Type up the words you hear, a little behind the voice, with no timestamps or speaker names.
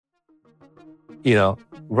You know,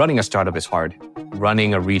 running a startup is hard.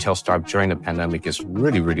 Running a retail startup during the pandemic is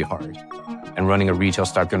really, really hard. And running a retail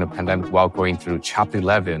startup during the pandemic while going through Chapter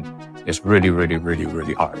 11 is really, really, really,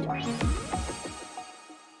 really hard.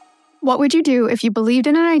 What would you do if you believed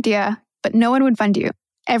in an idea, but no one would fund you?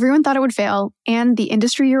 Everyone thought it would fail, and the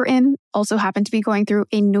industry you're in also happened to be going through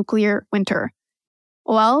a nuclear winter.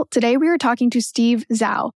 Well, today we are talking to Steve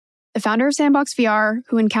Zhao, the founder of Sandbox VR,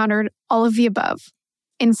 who encountered all of the above.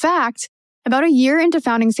 In fact, about a year into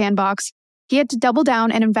founding Sandbox, he had to double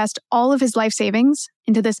down and invest all of his life savings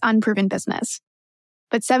into this unproven business.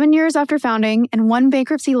 But 7 years after founding and one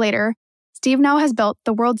bankruptcy later, Steve now has built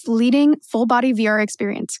the world's leading full-body VR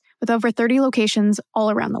experience with over 30 locations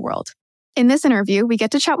all around the world. In this interview, we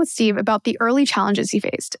get to chat with Steve about the early challenges he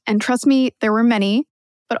faced. And trust me, there were many,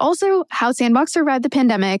 but also how Sandbox survived the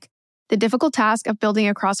pandemic, the difficult task of building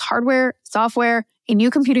across hardware, software, a new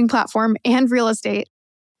computing platform, and real estate,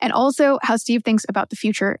 and also how Steve thinks about the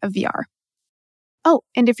future of VR. Oh,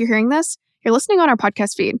 and if you're hearing this, you're listening on our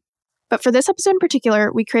podcast feed. But for this episode in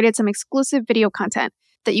particular, we created some exclusive video content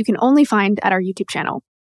that you can only find at our YouTube channel.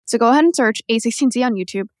 So go ahead and search A16Z on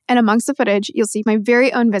YouTube, and amongst the footage, you'll see my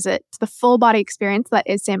very own visit to the full-body experience that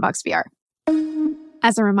is Sandbox VR.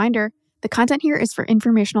 As a reminder, the content here is for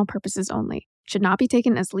informational purposes only, should not be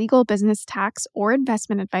taken as legal, business, tax, or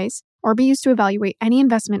investment advice, or be used to evaluate any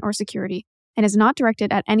investment or security, and is not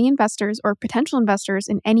directed at any investors or potential investors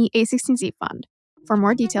in any A16Z fund. For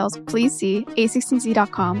more details, please see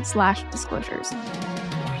a16z.com/disclosures.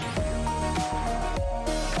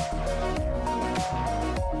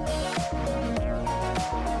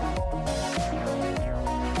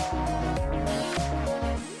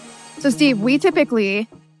 So Steve, we typically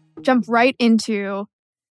jump right into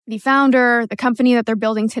the founder, the company that they're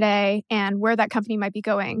building today, and where that company might be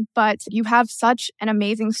going. But you have such an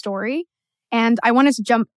amazing story. And I wanted to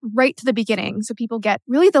jump right to the beginning so people get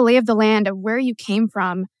really the lay of the land of where you came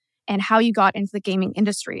from and how you got into the gaming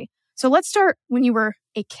industry. So let's start when you were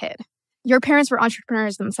a kid. Your parents were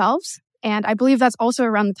entrepreneurs themselves. And I believe that's also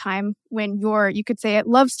around the time when your, you could say it,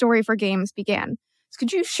 love story for games began. So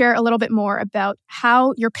could you share a little bit more about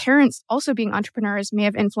how your parents also being entrepreneurs may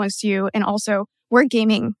have influenced you and also where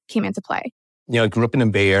gaming came into play? I grew up in the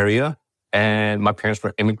Bay Area and my parents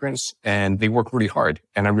were immigrants and they worked really hard.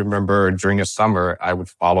 And I remember during the summer, I would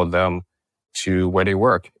follow them to where they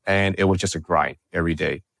work and it was just a grind every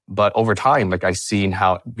day. But over time, I seen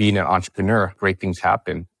how being an entrepreneur, great things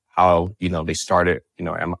happen. How, they started, at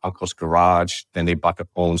my uncle's garage, then they bought their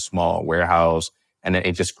own small warehouse and then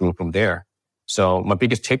it just grew from there. So my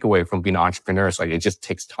biggest takeaway from being an entrepreneur is it just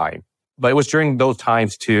takes time. But it was during those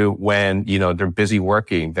times too, when, they're busy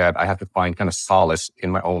working that I have to find kind of solace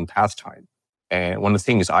in my own pastime. And one of the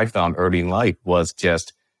things I found early in life was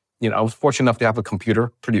just, I was fortunate enough to have a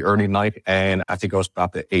computer pretty early in life. And I think I was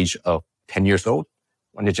about the age of 10 years old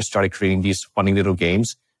when I just started creating these funny little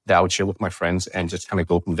games that I would share with my friends and just kind of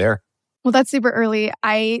go from there. Well, that's super early.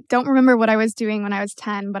 I don't remember what I was doing when I was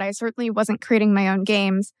 10, but I certainly wasn't creating my own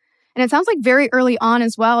games. And it sounds like very early on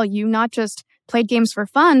as well, you not just played games for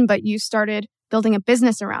fun, but you started building a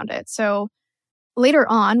business around it. So later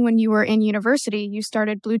on, when you were in university, you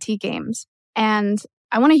started Blue Tea Games. And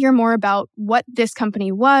I want to hear more about what this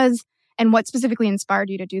company was and what specifically inspired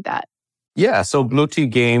you to do that. Yeah, so Blue Tea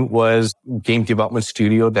Game was a game development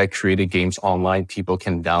studio that created games online. People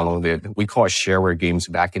can download it. We call it shareware games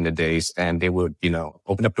back in the days. And they would,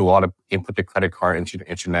 open up the wallet, input their credit card into the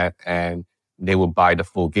internet, and they will buy the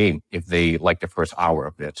full game if they like the first hour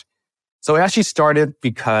of it. So it actually started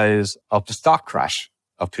because of the stock crash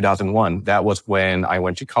of 2001. That was when I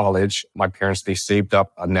went to college. My parents, they saved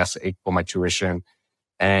up a nest egg for my tuition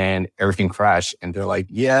and everything crashed. And they're like,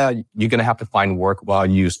 yeah, you're going to have to find work while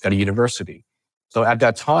you study university. So at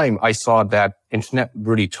that time, I saw that internet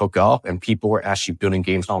really took off and people were actually building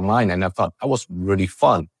games online. And I thought that was really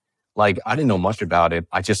fun. I didn't know much about it.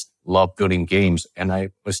 I just love building games. And I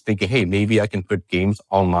was thinking, hey, maybe I can put games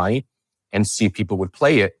online and see if people would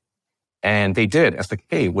play it. And they did. It's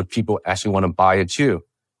hey, would people actually want to buy it too?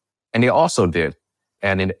 And they also did.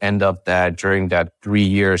 And it ended up that during that 3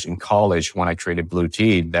 years in college, when I traded Blue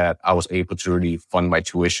Tea, that I was able to really fund my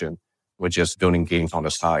tuition with just building games on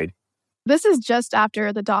the side. This is just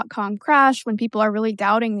after the dot-com crash, when people are really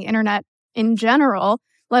doubting the internet in general,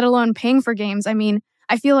 let alone paying for games. I mean,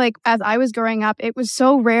 I feel like as I was growing up, it was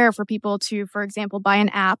so rare for people to, for example, buy an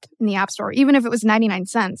app in the App Store, even if it was 99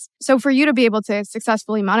 cents. So for you to be able to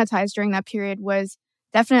successfully monetize during that period was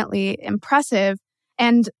definitely impressive.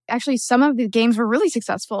 And actually, some of the games were really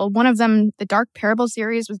successful. One of them, the Dark Parable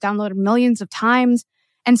series, was downloaded millions of times.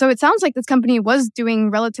 And so it sounds like this company was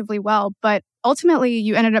doing relatively well. But ultimately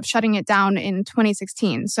you ended up shutting it down in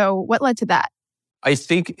 2016. So what led to that? I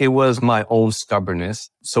think it was my own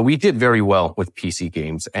stubbornness. So we did very well with PC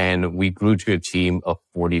games and we grew to a team of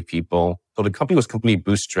 40 people. So the company was completely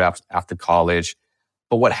bootstrapped after college.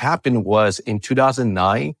 But what happened was in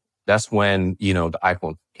 2009, that's when, the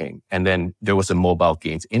iPhone came. And then there was a mobile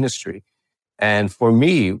games industry. And for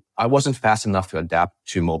me, I wasn't fast enough to adapt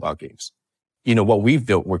to mobile games. What we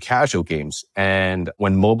built were casual games. And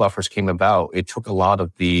when mobile first came about, it took a lot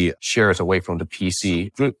of the shares away from the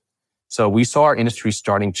PC group. So we saw our industry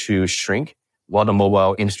starting to shrink while the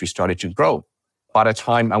mobile industry started to grow. By the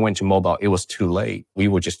time I went to mobile, it was too late. We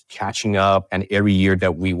were just catching up. And every year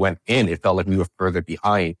that we went in, it felt like we were further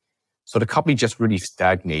behind. So the company just really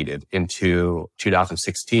stagnated into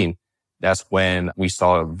 2016. That's when we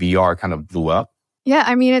saw VR kind of blew up. Yeah,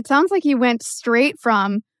 I mean, it sounds like you went straight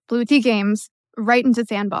from Bluetooth Games right into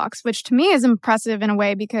Sandbox, which to me is impressive in a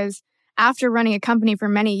way because after running a company for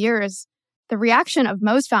many years, the reaction of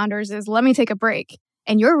most founders is, let me take a break.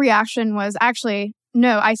 And your reaction was actually,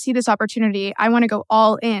 no, I see this opportunity. I want to go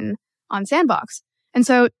all in on Sandbox. And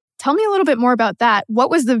so tell me a little bit more about that. What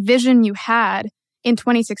was the vision you had in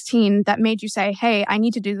 2016 that made you say, hey, I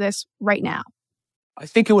need to do this right now? I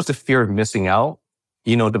think it was the fear of missing out.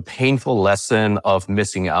 The painful lesson of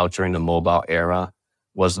missing out during the mobile era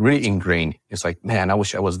was really ingrained. It's like, man, I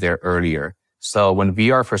wish I was there earlier. So when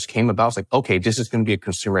VR first came about, it's like, okay, this is going to be a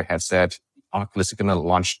consumer headset. Oculus is going to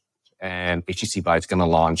launch and HTC Vive is going to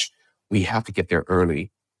launch. We have to get there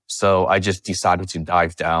early. So I just decided to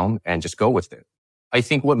dive down and just go with it. I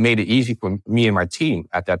think what made it easy for me and my team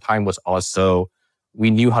at that time was also we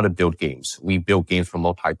knew how to build games. We built games for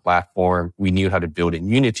multi-platform. We knew how to build in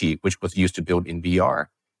Unity, which was used to build in VR.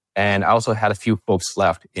 And I also had a few folks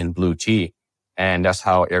left in BlueT. And that's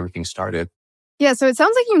how everything started. Yeah, so it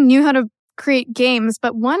sounds like you knew how to create games,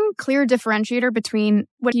 but one clear differentiator between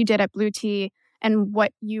what you did at BlueT and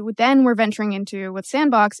what you then were venturing into with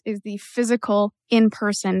Sandbox is the physical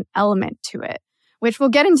in-person element to it, which we'll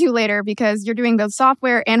get into later because you're doing both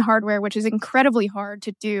software and hardware, which is incredibly hard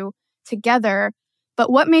to do together. But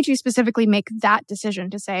what made you specifically make that decision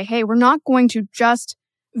to say, hey, we're not going to just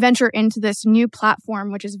venture into this new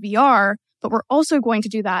platform, which is VR, but we're also going to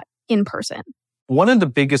do that in person? One of the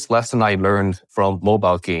biggest lessons I learned from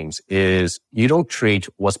mobile games is you don't create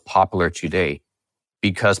what's popular today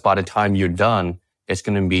because by the time you're done, it's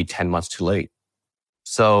going to be 10 months too late.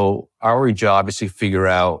 So our job is to figure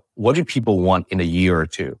out what do people want in a year or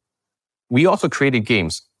two. We also created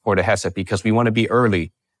games for the headset because we want to be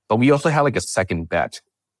early, but we also had like a second bet,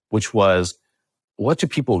 which was what do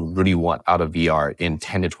people really want out of VR in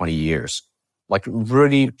 10 to 20 years? Like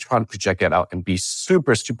really try to project that out and be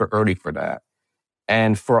super, super early for that.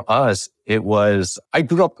 And for us, it was, I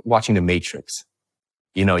grew up watching The Matrix.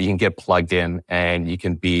 You can get plugged in and you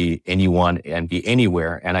can be anyone and be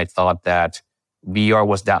anywhere. And I thought that VR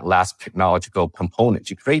was that last technological component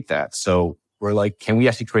to create that. So we're like, can we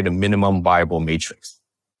actually create a minimum viable matrix?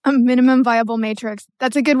 A minimum viable matrix.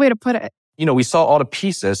 That's a good way to put it. We saw all the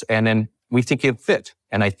pieces and then we think it fit.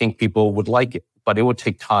 And I think people would like it, but it would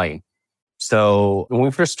take time. So when we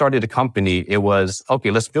first started the company, it was, okay,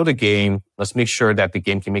 let's build a game. Let's make sure that the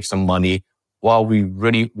game can make some money while we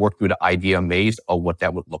really work through the idea maze of what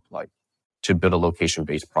that would look like to build a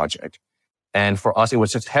location-based project. And for us, it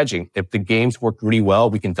was just hedging. If the games work really well,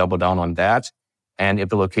 we can double down on that. And if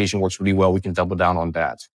the location works really well, we can double down on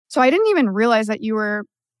that. So I didn't even realize that you were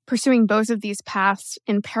pursuing both of these paths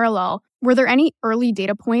in parallel. Were there any early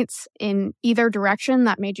data points in either direction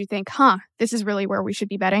that made you think, this is really where we should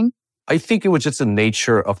be betting? I think it was just the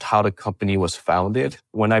nature of how the company was founded.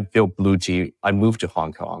 When I built BlueT, I moved to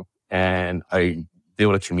Hong Kong and I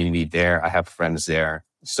built a community there. I have friends there.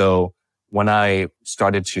 So when I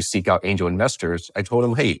started to seek out angel investors, I told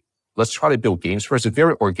them, hey, let's try to build games first. It's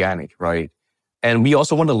very organic, right? And we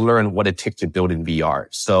also want to learn what it takes to build in VR.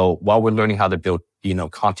 So while we're learning how to build,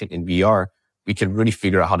 content in VR, we can really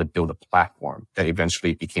figure out how to build a platform that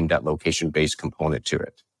eventually became that location-based component to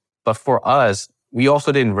it. But for us, we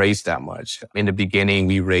also didn't raise that much. In the beginning,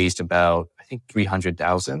 we raised about, I think,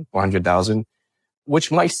 300,000, 400,000,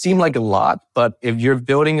 which might seem like a lot. But if you're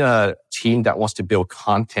building a team that wants to build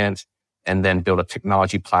content and then build a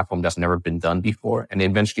technology platform that's never been done before and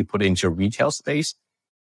eventually put it into a retail space,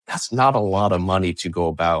 that's not a lot of money to go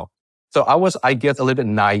about. So I guess, a little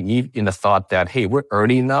bit naive in the thought that, hey, we're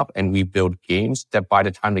early enough and we build games that by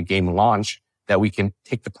the time the game launch, that we can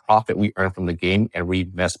take the profit we earn from the game and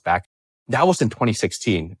reinvest back. That was in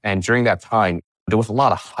 2016. And during that time, there was a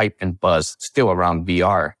lot of hype and buzz still around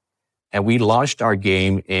VR. And we launched our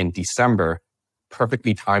game in December,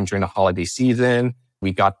 perfectly timed during the holiday season.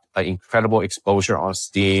 We got an incredible exposure on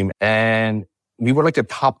Steam, and we were like the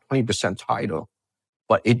top 20% title,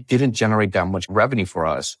 but it didn't generate that much revenue for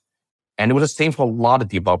us. And it was the same for a lot of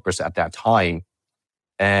developers at that time.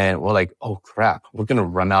 And we're like, oh crap, we're going to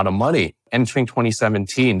run out of money. Entering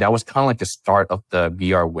 2017, that was kind of like the start of the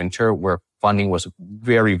VR winter where funding was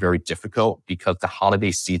very, very difficult because the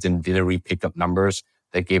holiday season didn't really pick up numbers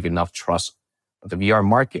that gave enough trust of the VR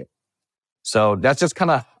market. So that just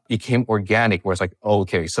kind of became organic where it's like, oh,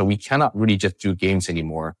 okay, so we cannot really just do games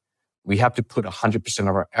anymore. We have to put 100% of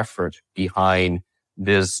our effort behind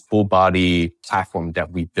this full body platform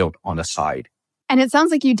that we built on the side. And it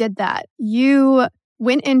sounds like you did that. You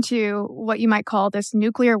went into what you might call this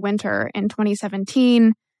nuclear winter in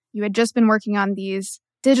 2017. You had just been working on these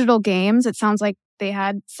digital games. It sounds like they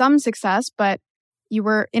had some success, but you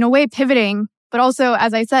were in a way pivoting, but also,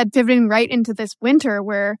 as I said, pivoting right into this winter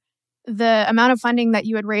where the amount of funding that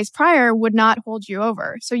you had raised prior would not hold you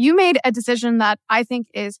over. So you made a decision that I think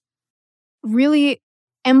is really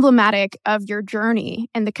emblematic of your journey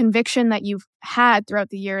and the conviction that you've had throughout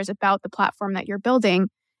the years about the platform that you're building.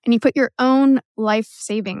 And you put your own life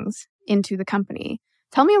savings into the company.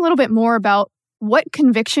 Tell me a little bit more about what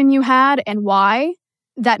conviction you had and why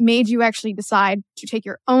that made you actually decide to take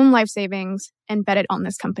your own life savings and bet it on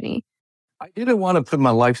this company. I didn't want to put my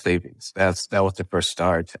life savings. That was the first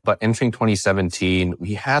start. But entering 2017,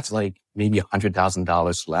 we had like maybe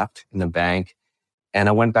 $100,000 left in the bank. And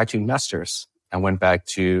I went back to investors. I went back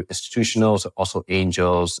to institutionals, also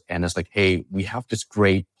angels. And it's like, hey, we have this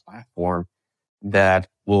great platform that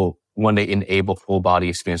will one day enable full body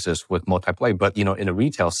experiences with multiplayer. But, in a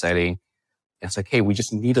retail setting, it's like, hey, we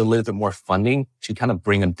just need a little bit more funding to kind of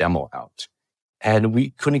bring a demo out. And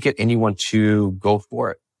we couldn't get anyone to go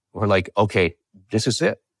for it. We're like, okay, this is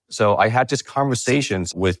it. So I had just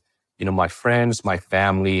conversations with, my friends, my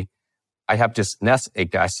family. I have this nest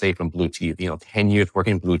egg that I saved from Bluetooth, 10 years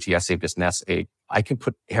working in Bluetooth. I saved this nest egg. I can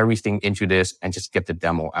put everything into this and just get the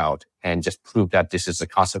demo out and just prove that this is the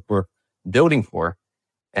concept we're building for.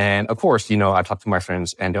 And of course, I talked to my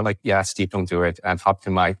friends and they're like, yeah, Steve, don't do it. And I talked to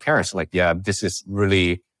my parents like, yeah, this is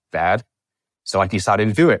really bad. So I decided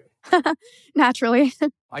to do it. Naturally.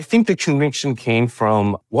 I think the conviction came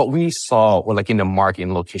from what we saw, or like in the market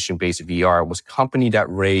in location-based VR, was a company that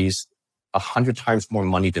raised 100 times more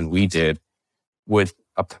money than we did with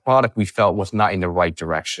a product we felt was not in the right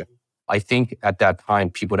direction. I think at that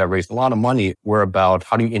time, people that raised a lot of money were about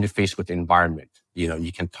how do you interface with the environment?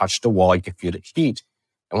 You can touch the wall, you can feel the heat.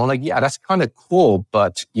 And we're like, yeah, that's kind of cool.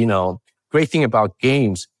 But, great thing about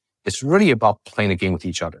games, it's really about playing a game with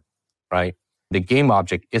each other, right? The game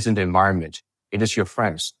object isn't the environment. It is your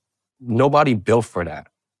friends. Nobody built for that.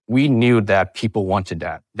 We knew that people wanted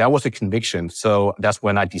that. That was a conviction. So that's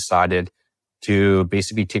when I decided to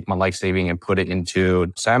basically take my life saving and put it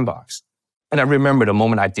into Sandbox. And I remember the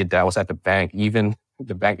moment I did that, I was at the bank. Even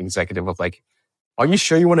the bank executive was like, are you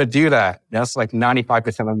sure you want to do that? That's like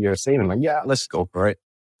 95% of your saving. I'm like, yeah, let's go for it.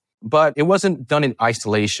 But it wasn't done in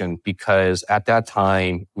isolation because at that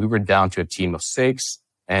time, we were down to a team of 6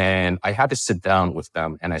 and I had to sit down with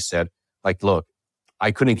them. And I said, like, look,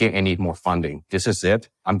 I couldn't get any more funding. This is it.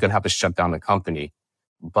 I'm going to have to shut down the company.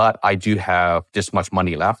 But I do have this much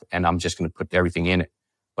money left and I'm just going to put everything in it.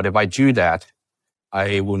 But if I do that,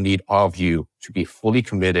 I will need all of you to be fully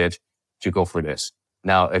committed to go for this.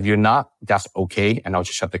 Now, if you're not, that's okay. And I'll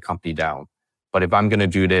just shut the company down. But if I'm going to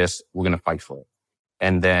do this, we're going to fight for it.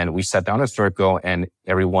 And then we sat down in a circle and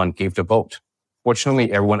everyone gave the vote.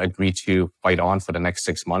 Fortunately, everyone agreed to fight on for the next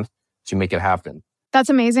 6 months to make it happen. That's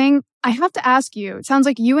amazing. I have to ask you, it sounds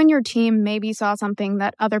like you and your team maybe saw something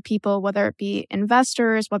that other people, whether it be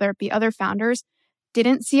investors, whether it be other founders,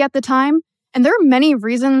 didn't see at the time. And there are many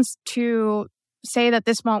reasons to say that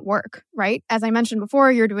this won't work, right? As I mentioned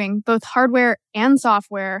before, you're doing both hardware and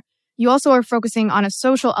software. You also are focusing on a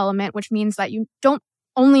social element, which means that you don't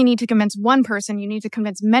only need to convince one person, you need to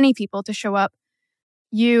convince many people to show up.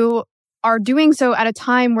 You are doing so at a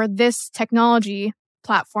time where this technology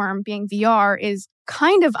platform, being VR, is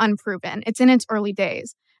kind of unproven. It's in its early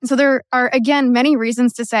days. And so there are, again, many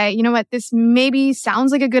reasons to say, you know what, this maybe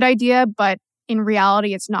sounds like a good idea, but in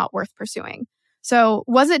reality, it's not worth pursuing. So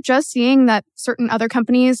was it just seeing that certain other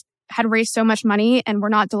companies had raised so much money and were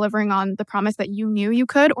not delivering on the promise that you knew you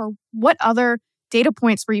could? Or what other data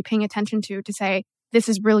points were you paying attention to say, this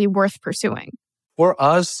is really worth pursuing? For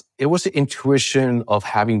us, it was the intuition of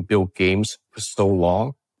having built games for so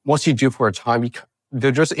long. Once you do for a time,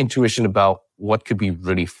 there's just intuition about what could be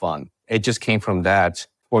really fun. It just came from that.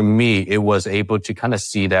 For me, it was able to kind of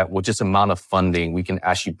see that with just amount of funding, we can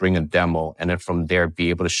actually bring a demo and then from there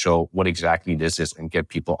be able to show what exactly this is and get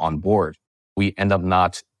people on board. we end up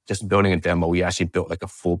not just building a demo. We actually built like a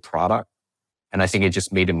full product. And I think it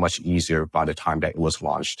just made it much easier by the time that it was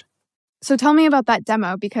launched. So tell me about that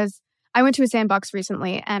demo, because I went to a sandbox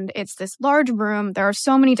recently and it's this large room. There are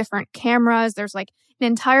so many different cameras. There's like an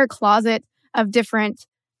entire closet of different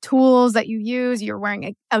tools that you use. You're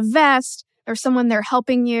wearing a vest. There's someone there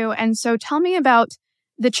helping you. And so tell me about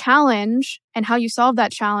the challenge and how you solve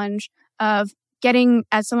that challenge of getting,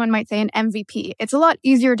 as someone might say, an MVP. It's a lot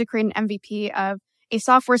easier to create an MVP of a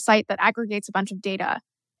software site that aggregates a bunch of data.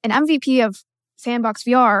 An MVP of Sandbox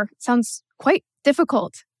VR sounds quite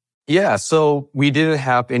difficult. Yeah, so we didn't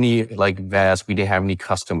have any like vests. We didn't have any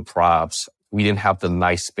custom props. We didn't have the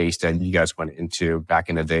nice space that you guys went into back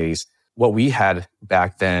in the days. What we had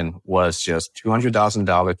back then was just $200,000,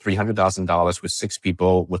 $300,000 with 6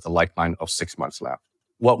 people with a lifeline of 6 months left.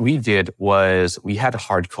 What we did was we had to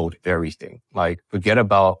hard code everything. Like, forget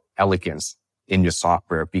about elegance in your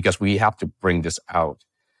software because we have to bring this out.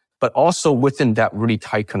 But also within that really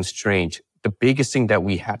tight constraint, the biggest thing that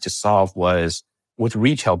we had to solve was with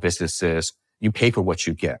retail businesses, you pay for what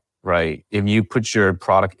you get, right? If you put your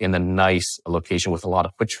product in a nice location with a lot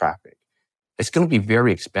of foot traffic, it's going to be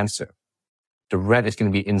very expensive. The rent is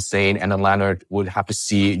going to be insane, and the landlord would have to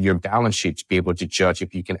see your balance sheet to be able to judge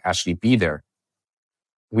if you can actually be there.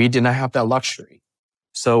 We did not have that luxury.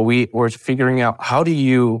 So we were figuring out, how do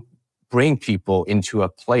you bring people into a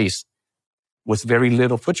place with very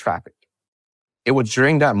little foot traffic? It was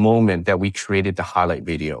during that moment that we created the highlight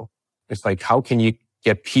video. It's like, how can you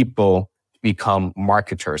get people to become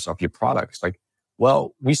marketers of your products? Like,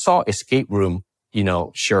 well, we saw Escape Room,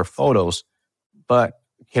 share photos, but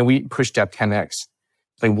can we push that 10x?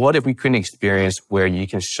 Like, what if we create an experience where you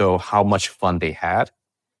can show how much fun they had,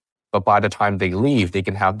 but by the time they leave, they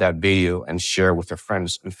can have that video and share with their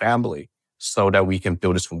friends and family so that we can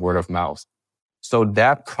build this from word of mouth. So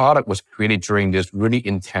that product was created during this really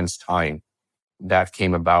intense time that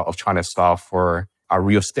came about of trying to solve for our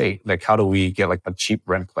real estate. Like, how do we get like a cheap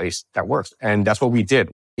rent place that works? And that's what we did.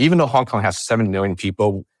 Even though Hong Kong has 7 million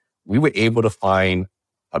people, we were able to find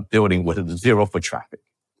a building with 0 foot traffic.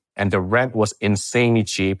 And the rent was insanely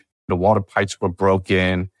cheap. The water pipes were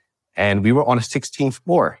broken. And we were on the 16th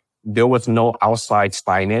floor. There was no outside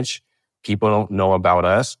signage. People don't know about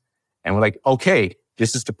us. And we're like, okay,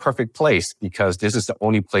 this is the perfect place because this is the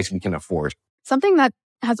only place we can afford. Something that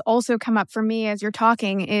has also come up for me as you're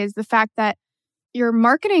talking is the fact that you're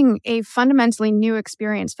marketing a fundamentally new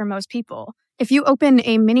experience for most people. If you open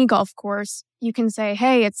a mini golf course, you can say,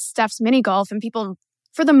 hey, it's Steph's Mini Golf, and people,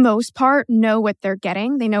 for the most part, know what they're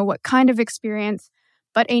getting. They know what kind of experience,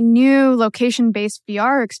 but a new location-based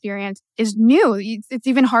VR experience is new. It's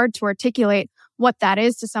even hard to articulate what that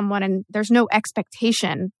is to someone, and there's no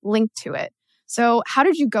expectation linked to it. So how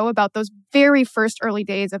did you go about those very first early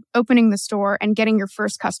days of opening the store and getting your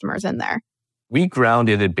first customers in there? We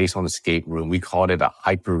grounded it based on Escape Room. We called it a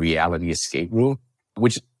hyper reality escape room,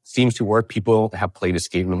 which seems to work. People have played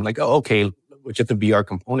Escape Room like, oh, okay, just a VR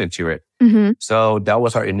component to it. Mm-hmm. So that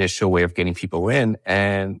was our initial way of getting people in.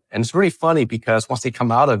 And it's really funny because once they come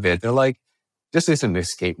out of it, they're like, this isn't an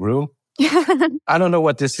escape room. I don't know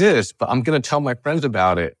what this is, but I'm going to tell my friends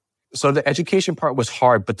about it. So the education part was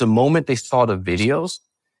hard, but the moment they saw the videos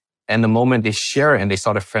and the moment they share it and they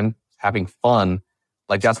saw their friend having fun,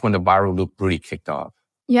 like that's when the viral loop really kicked off.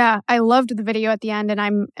 Yeah, I loved the video at the end, and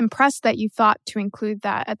I'm impressed that you thought to include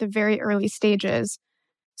that at the very early stages.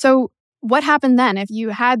 So what happened then? If you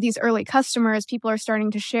had these early customers, people are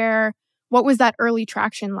starting to share, what was that early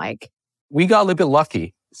traction like? We got a little bit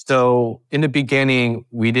lucky. So in the beginning,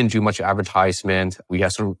 we didn't do much advertisement. We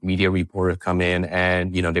had some media reporters come in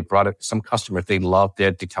and, they brought some customers. They loved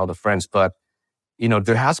it. They tell their friends. But,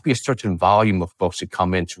 there has to be a certain volume of folks to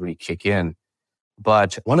come in to really kick in.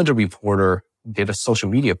 But one of the reporter did a social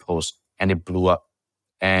media post and it blew up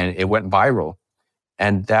and it went viral.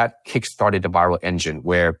 And that kickstarted the viral engine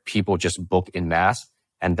where people just book en masse,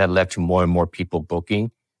 and that led to more and more people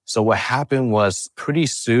booking. So what happened was pretty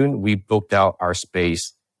soon we booked out our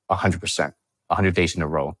space 100%, 100 days in a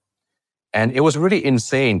row. And it was really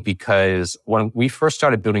insane because when we first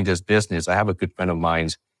started building this business, I have a good friend of mine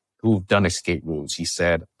who've done escape rooms. He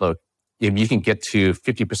said, look, if you can get to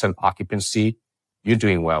 50% occupancy, you're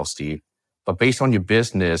doing well, Steve. But based on your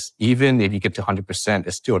business, even if you get to 100%,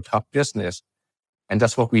 it's still a tough business. And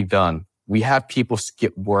that's what we've done. We had people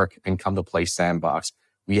skip work and come to play Sandbox.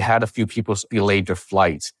 We had a few people delay their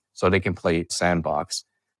flights so they can play Sandbox.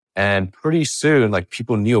 And pretty soon,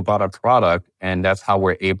 people knew about our product, and that's how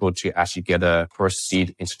we're able to actually get a first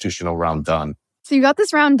seed institutional round done. So you got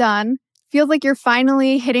this round done. Feels like you're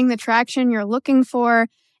finally hitting the traction you're looking for.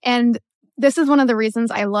 And This is one of the reasons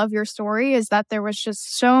I love your story is that there was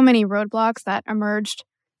just so many roadblocks that emerged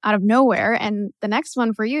out of nowhere. And the next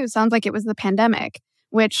one for you sounds like it was the pandemic,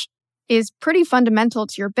 which is pretty fundamental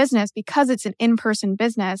to your business because it's an in-person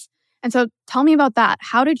business. And so tell me about that.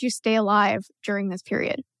 How did you stay alive during this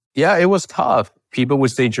period? Yeah, it was tough. People would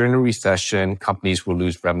say during a recession, companies will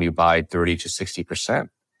lose revenue by 30 to 60%.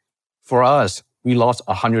 For us, we lost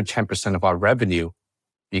 110% of our revenue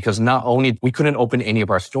because not only we couldn't open any of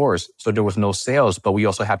our stores, so there was no sales, but we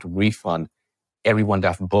also had to refund everyone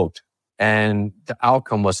that booked. And the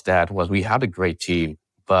outcome was we had a great team,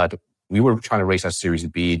 but we were trying to raise our Series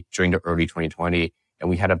B during the early 2020, and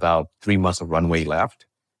we had about 3 months of runway left.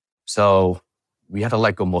 So we had to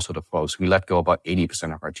let go most of the folks. We let go about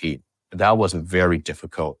 80% of our team. That was very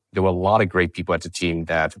difficult. There were a lot of great people at the team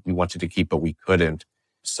that we wanted to keep, but we couldn't.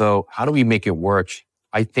 So how do we make it work?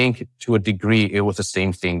 I think to a degree, it was the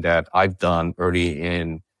same thing that I've done early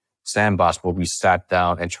in Sandbox, where we sat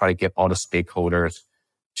down and tried to get all the stakeholders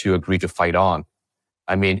to agree to fight on.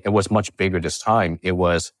 I mean, it was much bigger this time. It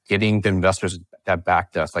was getting the investors that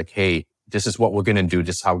backed us like, hey, this is what we're going to do.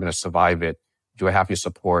 This is how we're going to survive it. Do I have your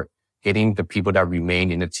support? Getting the people that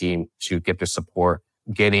remain in the team to get the support,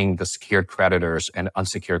 getting the secured creditors and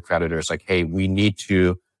unsecured creditors like, hey, we need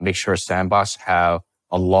to make sure Sandbox have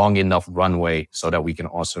a long enough runway so that we can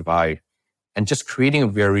all survive, and just creating a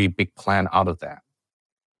very big plan out of that.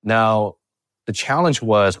 Now, the challenge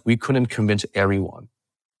was we couldn't convince everyone.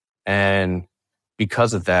 And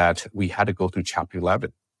because of that, we had to go through Chapter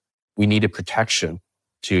 11. We needed protection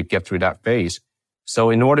to get through that phase. So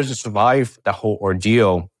in order to survive that whole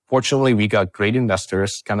ordeal, fortunately, we got great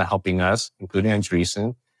investors kind of helping us, including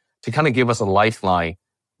Andreessen, to kind of give us a lifeline.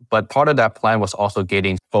 But part of that plan was also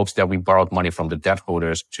getting folks that we borrowed money from the debt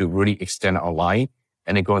holders to really extend our line,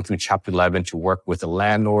 and then going through Chapter 11 to work with the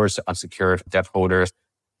landlords, the unsecured debt holders,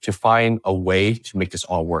 to find a way to make this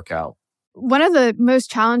all work out. One of the most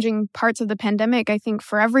challenging parts of the pandemic, I think,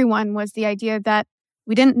 for everyone was the idea that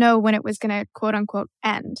we didn't know when it was going to, quote unquote,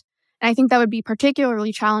 end. And I think that would be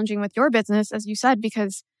particularly challenging with your business, as you said,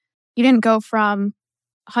 because you didn't go from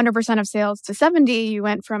 100% of sales to 70, you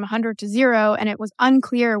went from 100 to 0, and it was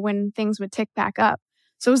unclear when things would tick back up.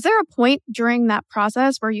 So was there a point during that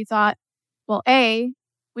process where you thought, well, A,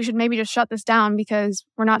 we should maybe just shut this down because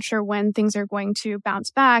we're not sure when things are going to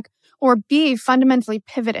bounce back, or B, fundamentally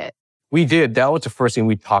pivot it? We did. That was the first thing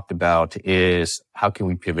we talked about is how can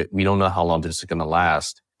we pivot? We don't know how long this is going to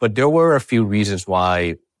last. But there were a few reasons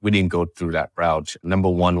why we didn't go through that route. Number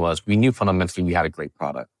one was we knew fundamentally we had a great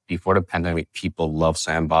product. Before the pandemic, people love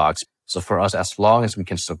Sandbox. So for us, as long as we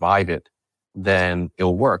can survive it, then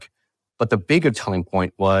it'll work. But the bigger telling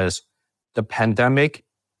point was the pandemic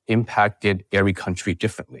impacted every country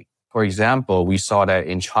differently. For example, we saw that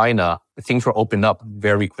in China, things were opened up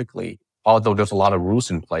very quickly. Although there's a lot of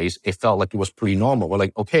rules in place, it felt like it was pretty normal. We're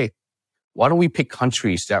like, okay, why don't we pick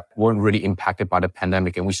countries that weren't really impacted by the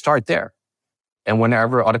pandemic and we start there? And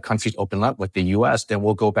whenever other countries open up, like the US, then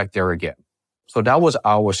we'll go back there again. So that was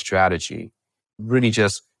our strategy, really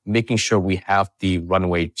just making sure we have the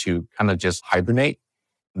runway to kind of just hibernate.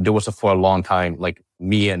 There was for a long time, like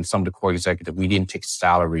me and some of the core executives, we didn't take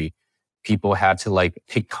salary. People had to like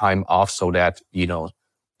take time off so that,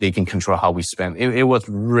 they can control how we spend. It was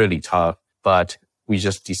really tough, but we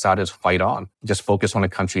just decided to fight on, just focus on the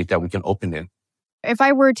countries that we can open in. If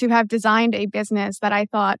I were to have designed a business that I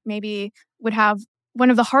thought maybe would have one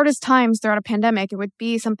of the hardest times throughout a pandemic, it would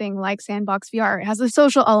be something like Sandbox VR. It has the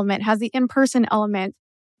social element, has the in-person element,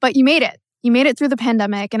 but you made it. You made it through the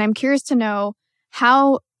pandemic. And I'm curious to know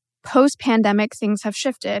how post-pandemic things have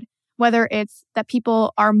shifted, whether it's that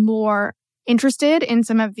people are more interested in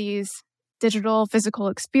some of these digital, physical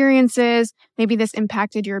experiences. Maybe this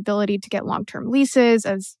impacted your ability to get long-term leases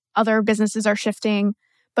as other businesses are shifting,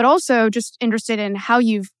 but also just interested in how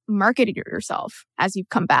you've marketed yourself as you've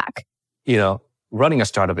come back. Running a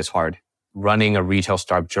startup is hard. Running a retail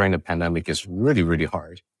startup during the pandemic is really, really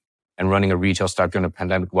hard. And running a retail startup during the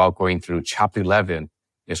pandemic while going through Chapter 11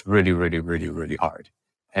 is really, really, really, really hard.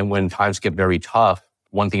 And when times get very tough,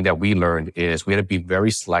 one thing that we learned is we had to be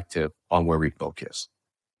very selective on where we focus.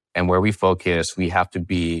 And where we focus, we have to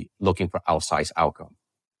be looking for outsized outcome.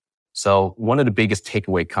 So one of the biggest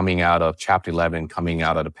takeaway coming out of Chapter 11, coming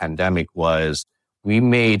out of the pandemic was we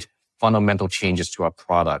made fundamental changes to our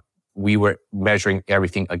product. We were measuring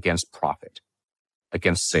everything against profit,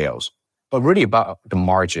 against sales, but really about the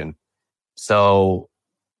margin. So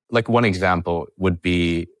like one example would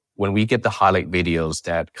be when we get the highlight videos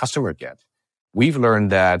that customers get, we've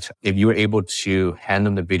learned that if you're able to hand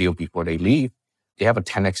them the video before they leave, they have a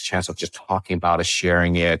 10x chance of just talking about it,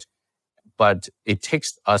 sharing it. but it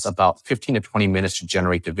takes us about 15 to 20 minutes to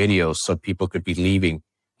generate the video so people could be leaving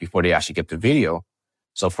before they actually get the video.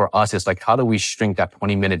 So for us, it's like, how do we shrink that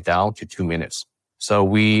 20-minute down to 2 minutes? So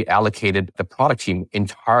we allocated the product team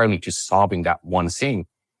entirely to solving that one thing.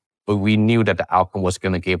 But we knew that the outcome was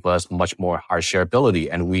going to give us much more higher shareability.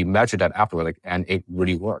 And we measured that afterward, and it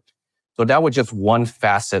really worked. So that was just one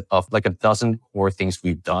facet of like a dozen core things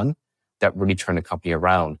we've done that really turned the company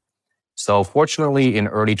around. So fortunately, in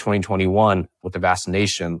early 2021, with the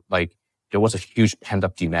vaccination, like there was a huge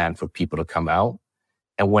pent-up demand for people to come out.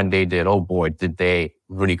 And when they did, oh boy, did they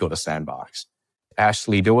really go to Sandbox.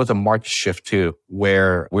 Actually, there was a market shift too,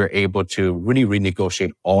 where we're able to really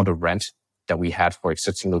renegotiate all the rent that we had for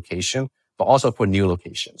existing location, but also for new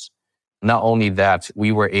locations. Not only that,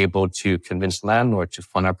 we were able to convince landlord to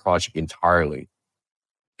fund our project entirely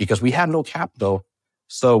because we had no capital.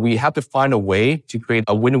 So we have to find a way to create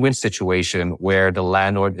a win-win situation where the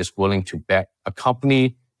landlord is willing to bet a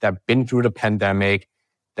company that's been through the pandemic,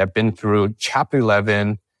 that's been through Chapter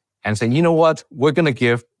 11, and say, you know what, we're going to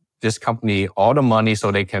give this company all the money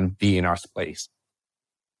so they can be in our space.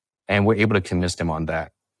 And we're able to convince them on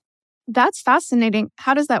that. That's fascinating.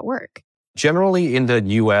 How does that work? Generally in the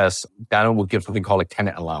US, landlord will give something called a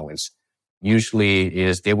tenant allowance. Usually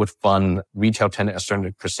is they would fund retail tenant a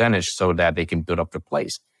certain percentage so that they can build up their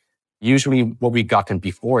place. Usually what we gotten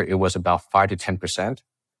before, it was about 5 to 10%.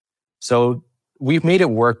 So we've made it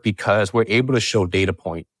work because we're able to show data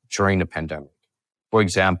point during the pandemic. For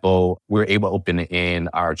example, we were able to open in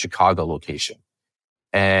our Chicago location.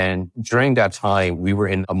 And during that time, we were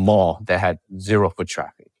in a mall that had 0 foot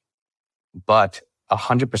traffic. But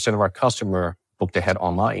 100% of our customer booked ahead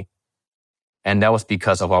online. And that was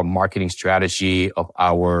because of our marketing strategy, of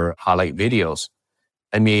our highlight videos.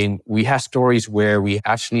 I mean, we had stories where we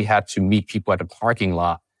actually had to meet people at the parking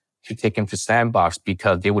lot to take them to Sandbox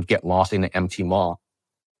because they would get lost in an empty mall.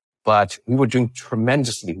 But we were doing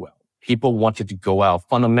tremendously well. People wanted to go out.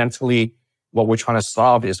 Fundamentally, what we're trying to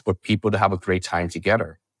solve is for people to have a great time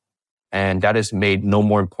together. And that is made no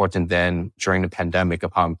more important than during the pandemic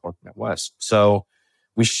of how important it was. So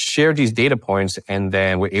we shared these data points and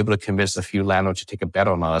then we're able to convince a few landlords to take a bet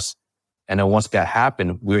on us. And then once that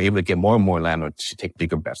happened, we were able to get more and more landlords to take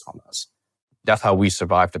bigger bets on us. That's how we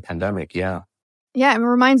survived the pandemic. Yeah. Yeah. It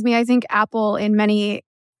reminds me, I think Apple in many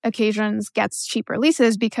occasions gets cheaper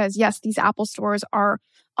leases because yes, these Apple stores are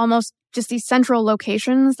almost just these central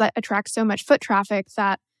locations that attract so much foot traffic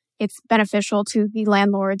that it's beneficial to the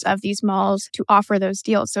landlords of these malls to offer those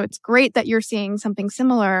deals. So it's great that you're seeing something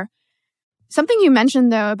similar. Something you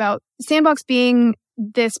mentioned, though, about Sandbox being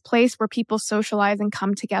this place where people socialize and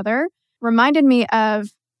come together reminded me of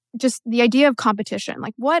just the idea of competition.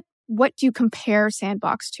 Like, what do you compare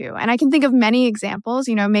Sandbox to? And I can think of many examples,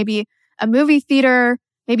 maybe a movie theater,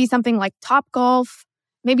 maybe something like Topgolf,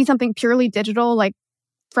 maybe something purely digital like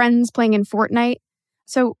friends playing in Fortnite.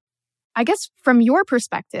 So I guess from your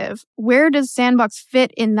perspective, where does Sandbox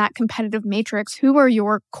fit in that competitive matrix? Who are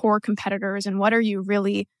your core competitors and what are you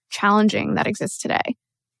really challenging that exists today?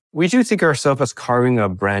 We do think of ourselves as carving a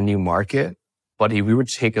brand new market. But if we were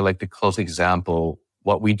to take like the close example,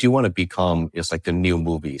 what we do want to become is like the new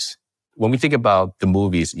movies. When we think about the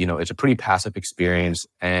movies, it's a pretty passive experience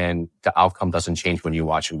and the outcome doesn't change when you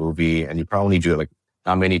watch a movie and you probably do it like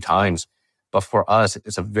not many times. But for us,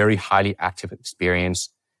 it's a very highly active experience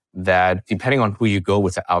that depending on who you go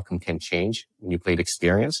with, the outcome can change when you play the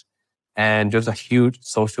experience. And there's a huge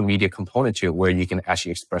social media component to it where you can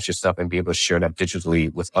actually express yourself and be able to share that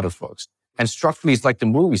digitally with other folks. And structurally, it's like the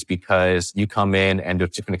movies because you come in and there's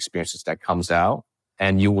different experiences that comes out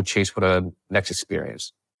and you will chase for the next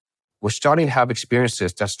experience. We're starting to have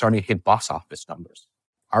experiences that's starting to hit box office numbers.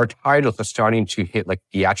 Our titles are starting to hit like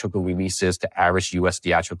theatrical releases, the average US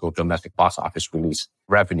theatrical domestic box office release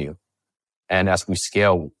revenue. And as we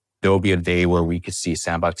scale, there will be a day where we could see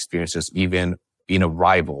Sandbox experiences even being a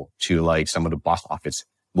rival to like some of the box office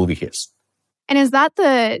movie hits. And is that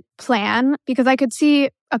the plan? Because I could see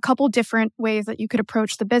a couple different ways that you could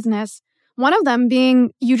approach the business. One of them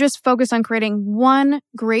being you just focus on creating one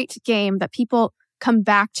great game that people come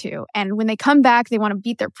back to. And when they come back, they want to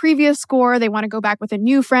beat their previous score. They want to go back with a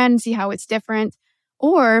new friend, see how it's different.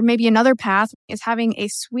 Or maybe another path is having a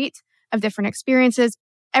suite of different experiences.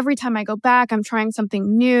 Every time I go back, I'm trying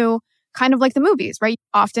something new, kind of like the movies, right?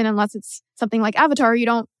 Often, unless it's something like Avatar, you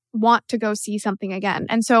don't want to go see something again.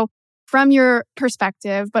 And so from your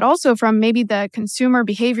perspective, but also from maybe the consumer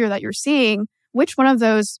behavior that you're seeing, which one of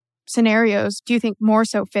those scenarios do you think more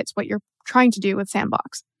so fits what you're trying to do with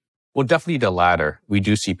Sandbox? Well, definitely the latter. We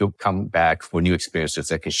do see people come back for new experiences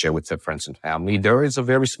that can share with their friends and family. There is a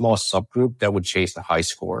very small subgroup that would chase the high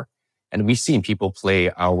score. And we've seen people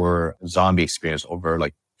play our zombie experience over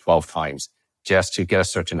like 12 times just to get a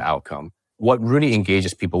certain outcome. What really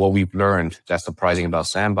engages people, what we've learned that's surprising about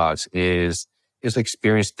Sandbox is the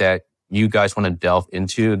experience that you guys want to delve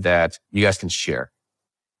into that you guys can share.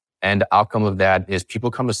 And the outcome of that is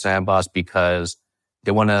people come to Sandbox because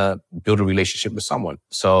they want to build a relationship with someone.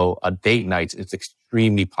 So a date night is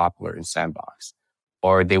extremely popular in Sandbox.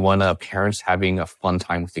 Or they want parents having a fun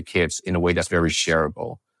time with the kids in a way that's very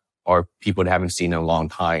shareable, or people that haven't seen in a long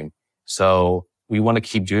time. So we want to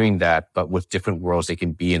keep doing that, but with different worlds they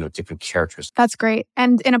can be in with different characters. That's great.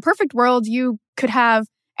 And in a perfect world, you could have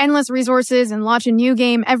endless resources and launch a new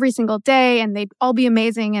game every single day, and they'd all be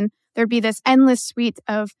amazing. And there'd be this endless suite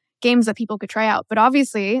of games that people could try out. But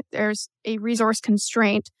obviously, there's a resource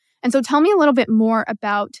constraint. And so tell me a little bit more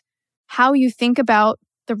about how you think about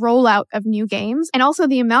the rollout of new games and also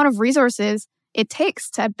the amount of resources it takes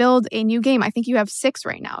to build a new game. I think you have 6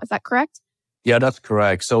 right now. Is that correct? Yeah, that's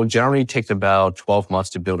correct. So generally it takes about 12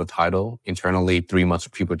 months to build a title. Internally, 3 months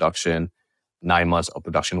of pre-production, 9 months of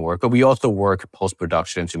production work. But we also work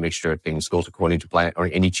post-production to make sure things go according to plan or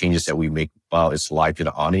any changes that we make while it's live to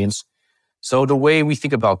the audience. So the way we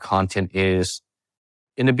think about content is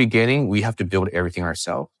in the beginning, we have to build everything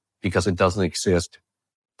ourselves because it doesn't exist.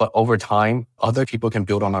 But over time, other people can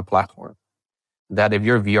build on our platform. That if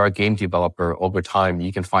you're a VR game developer, over time,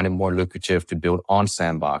 you can find it more lucrative to build on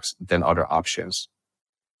Sandbox than other options.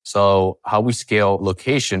 So how we scale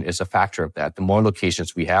location is a factor of that. The more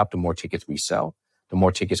locations we have, the more tickets we sell. The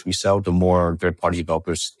more tickets we sell, the more third-party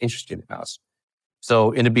developers interested in us.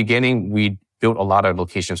 So in the beginning, we built a lot of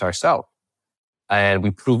locations ourselves. And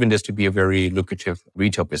we've proven this to be a very lucrative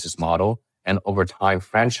retail business model. And over time,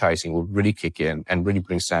 franchising will really kick in and really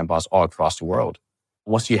bring Sandbox all across the world.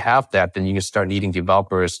 Once you have that, then you can start needing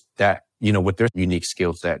developers that, with their unique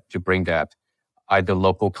skill set to bring that either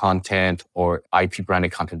local content or IP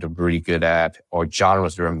branded content they're really good at or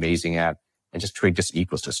genres they're amazing at and just create this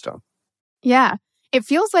ecosystem. Yeah. It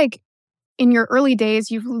feels like in your early days,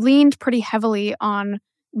 you've leaned pretty heavily on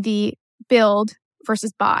the build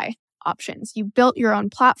versus buy options. You built your own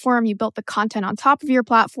platform. You built the content on top of your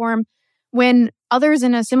platform when others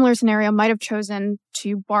in a similar scenario might have chosen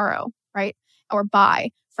to borrow, right? Or buy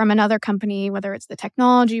from another company, whether it's the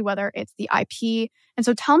technology, whether it's the IP. And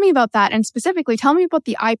so tell me about that. And specifically, tell me about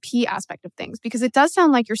the IP aspect of things, because it does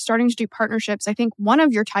sound like you're starting to do partnerships. I think one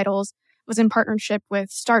of your titles was in partnership with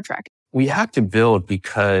Star Trek. We had to build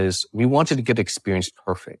because we wanted to get the experience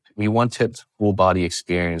perfect. We wanted full body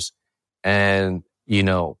experience. And,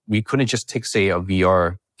 we couldn't just take, say, a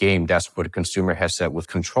VR game that's for the consumer headset with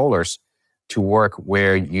controllers to work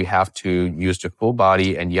where you have to use the full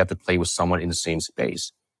body and you have to play with someone in the same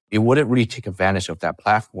space. It wouldn't really take advantage of that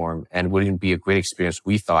platform and wouldn't be a great experience.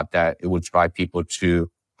 We thought that it would drive people to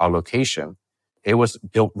our location. It was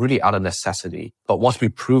built really out of necessity. But once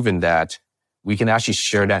we've proven that, we can actually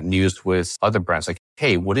share that news with other brands. Like,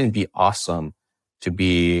 hey, wouldn't it be awesome to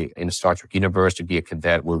be in the Star Trek universe, to be a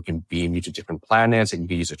cadet where we can beam you to different planets and you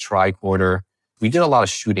can use a tricorder. We did a lot of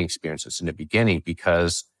shooting experiences in the beginning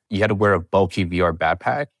because you had to wear a bulky VR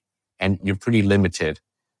backpack and you're pretty limited.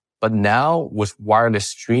 But now with wireless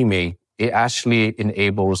streaming, it actually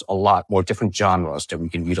enables a lot more different genres that we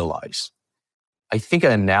can utilize. I think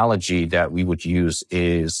an analogy that we would use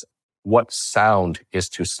is what sound is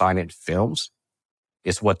to silent films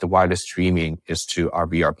is what the wireless streaming is to our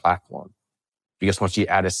VR platform. Because once you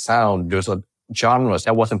add a sound, there's a genres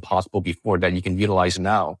that wasn't possible before that you can utilize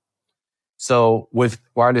now. So with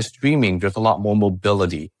wireless streaming, there's a lot more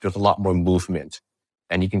mobility. There's a lot more movement.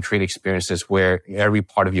 And you can create experiences where every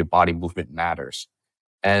part of your body movement matters.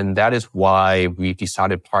 And that is why we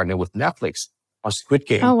decided to partner with Netflix on Squid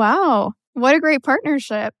Game. Oh, wow. What a great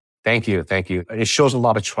partnership. Thank you. Thank you. It shows a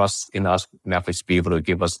lot of trust in us, Netflix, to be able to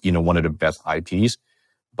give us, one of the best IPs.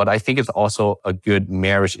 But I think it's also a good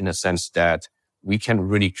marriage in the sense that we can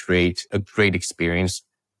really create a great experience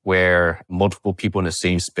where multiple people in the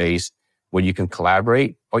same space, where you can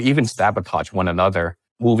collaborate or even sabotage one another,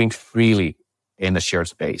 moving freely in the shared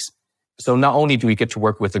space. So not only do we get to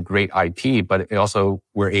work with a great IP, but also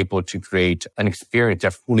we're able to create an experience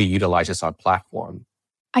that fully utilizes our platform.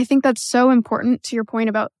 I think that's so important to your point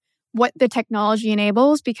about what the technology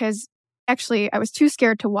enables, because actually I was too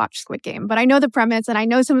scared to watch Squid Game, but I know the premise and I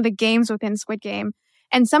know some of the games within Squid Game,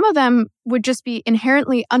 and some of them would just be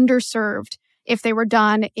inherently underserved if they were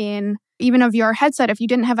done in even a VR headset, if you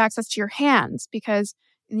didn't have access to your hands, because,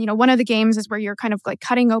 one of the games is where you're kind of like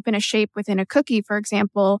cutting open a shape within a cookie, for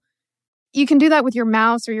example. You can do that with your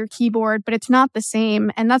mouse or your keyboard, but it's not the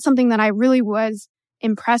same. And that's something that I really was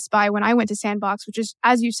impressed by when I went to Sandbox, which is,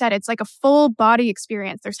 as you said, it's like a full body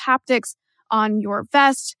experience. There's haptics on your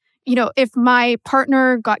vest. If my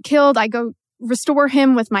partner got killed, I go restore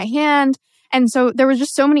him with my hand. And so there was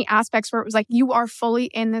just so many aspects where it was like, you are fully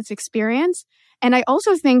in this experience. And I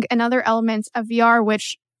also think another element of VR,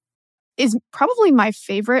 which is probably my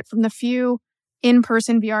favorite from the few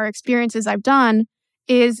in-person VR experiences I've done,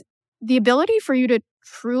 is the ability for you to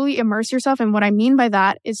truly immerse yourself. And what I mean by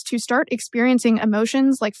that is to start experiencing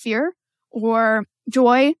emotions like fear or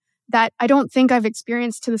joy that I don't think I've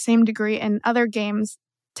experienced to the same degree in other games.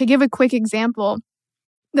 To give a quick example,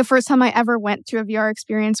 the first time I ever went to a VR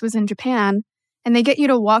experience was in Japan, and they get you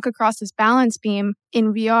to walk across this balance beam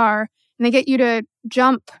in VR, and they get you to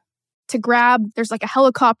jump to grab, there's like a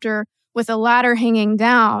helicopter with a ladder hanging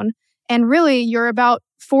down, and really you're about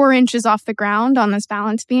 4 inches off the ground on this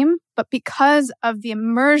balance beam. But because of the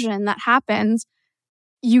immersion that happens,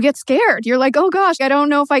 you get scared. You're like, oh gosh, I don't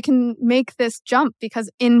know if I can make this jump, because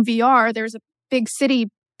in VR, there's a big city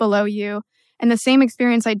below you. And the same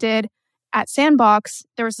experience I did at Sandbox,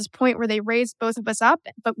 there was this point where they raised both of us up,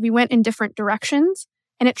 but we went in different directions.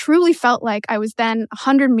 And it truly felt like I was then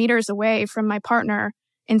 100 meters away from my partner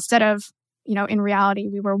instead of, in reality,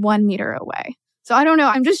 we were 1 meter away. So I don't know.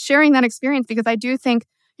 I'm just sharing that experience because I do think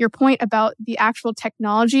your point about the actual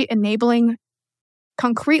technology enabling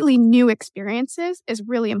concretely new experiences is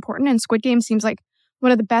really important. And Squid Game seems like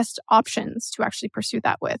one of the best options to actually pursue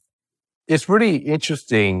that with. It's really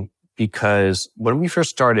interesting because when we first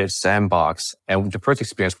started Sandbox, and the first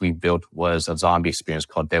experience we built was a zombie experience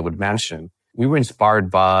called Deadwood Mansion, we were inspired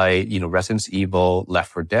by, Resident Evil,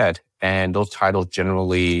 Left 4 Dead. And those titles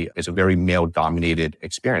generally is a very male-dominated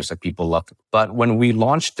experience that people love. But when we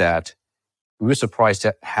launched that, we were surprised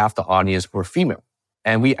that half the audience were female.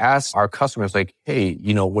 And we asked our customers, like, hey,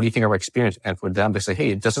 what do you think of our experience? And for them, they say, hey,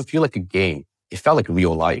 it doesn't feel like a game. It felt like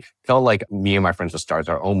real life. It felt like me and my friends would start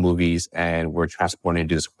our own movies and we're transported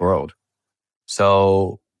into this world.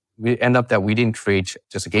 So we end up that we didn't create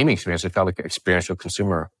just a gaming experience. It felt like an experiential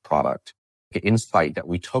consumer product. The insight that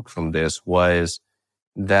we took from this was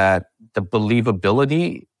that the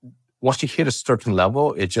believability, once you hit a certain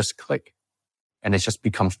level, it just clicks and it just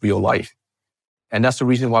becomes real life. And that's the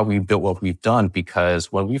reason why we built what we've done,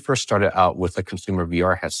 because when we first started out with a consumer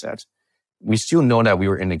VR headset, we still know that we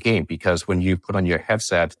were in the game, because when you put on your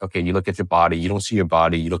headset, okay, you look at your body, you don't see your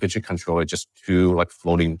body, you look at your controller, just two like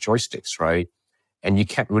floating joysticks, right? And you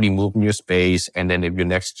can't really move in your space. And then if you're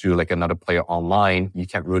next to like another player online, you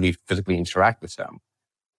can't really physically interact with them.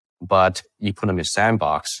 But you put them in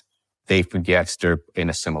Sandbox, they forget they're in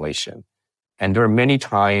a simulation. And there are many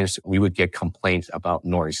times we would get complaints about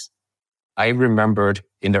noise. I remembered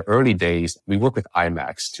in the early days, we worked with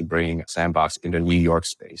IMAX to bring Sandbox into New York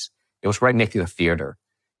space. It was right next to the theater.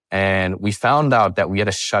 And we found out that we had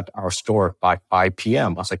to shut our store by 5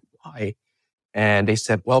 p.m. I was like, why? And they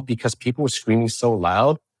said, well, because people were screaming so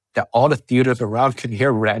loud that all the theaters around could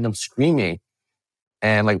hear random screaming.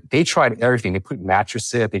 And like they tried everything. They put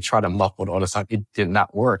mattresses, they tried to muffle it all the time. It did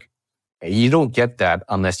not work. And you don't get that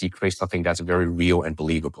unless you create something that's very real and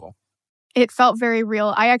believable. It felt very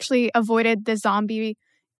real. I actually avoided the zombie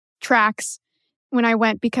tracks when I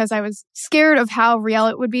went because I was scared of how real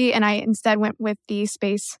it would be. And I instead went with the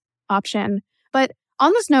space option. But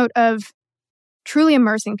on this note of truly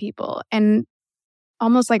immersing people and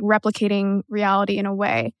almost like replicating reality in a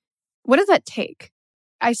way, what does that take?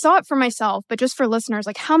 I saw it for myself, but just for listeners,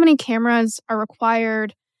 like how many cameras are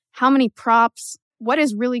required? How many props? What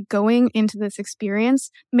is really going into this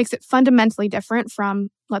experience makes it fundamentally different from,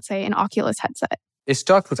 let's say, an Oculus headset? It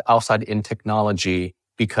starts with outside in technology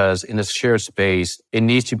because in a shared space, it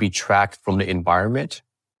needs to be tracked from the environment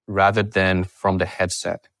rather than from the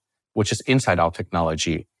headset, which is inside out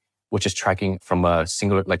technology, which is tracking from a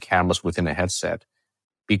singular like cameras within a headset.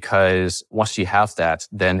 Because once you have that,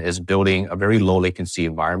 then it's building a very low latency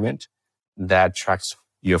environment that tracks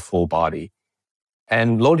your full body.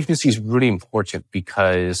 And low latency is really important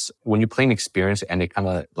because when you're playing experience and it kind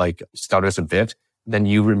of like stutters a bit, then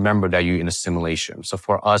you remember that you're in a simulation. So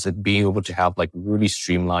for us, it being able to have like really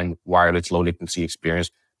streamlined wireless low latency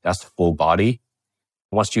experience, that's the full body.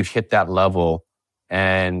 Once you hit that level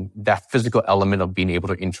and that physical element of being able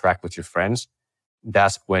to interact with your friends,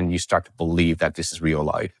 that's when you start to believe that this is real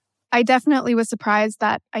life. I definitely was surprised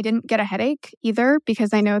that I didn't get a headache either,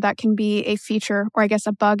 because I know that can be a feature, or I guess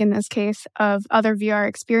a bug in this case, of other VR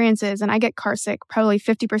experiences. And I get car sick probably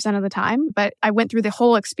 50% of the time, but I went through the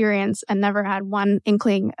whole experience and never had one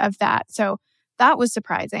inkling of that. So that was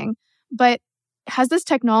surprising. But has this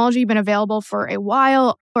technology been available for a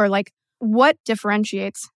while? Or like what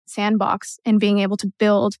differentiates Sandbox in being able to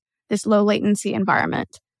build this low latency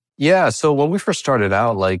environment? Yeah. So when we first started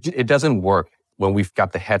out, like it doesn't work when we've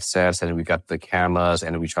got the headsets and we got the cameras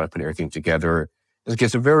and we try to put everything together.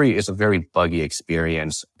 It's a very buggy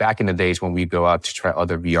experience. Back in the days when we go out to try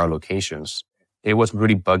other VR locations, it was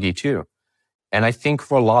really buggy too. And I think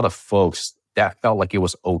for a lot of folks, that felt like it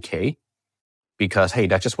was okay because, hey,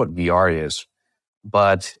 that's just what VR is.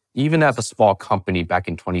 But even as a small company back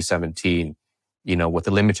in 2017, with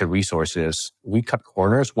the limited resources, we cut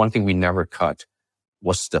corners. One thing we never cut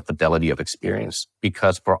was the fidelity of experience.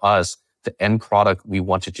 Because for us, the end product we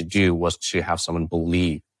wanted to do was to have someone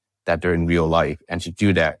believe that they're in real life. And to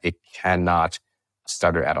do that, it cannot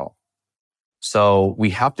stutter at all. So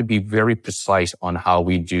we have to be very precise on how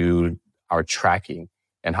we do our tracking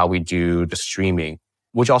and how we do the streaming,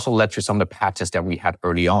 which also led to some of the patents that we had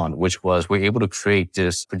early on, which was we're able to create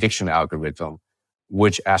this prediction algorithm,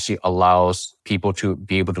 which actually allows people to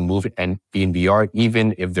be able to move and be in VR,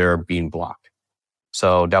 even if they're being blocked.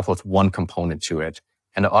 So that was one component to it.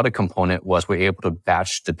 And the other component was we're able to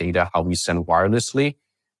batch the data, how we send wirelessly,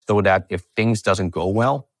 so that if things doesn't go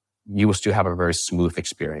well, you will still have a very smooth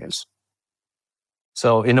experience.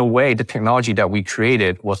 So in a way, the technology that we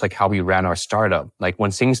created was like how we ran our startup. Like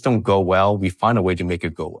when things don't go well, we find a way to make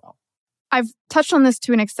it go well. I've touched on this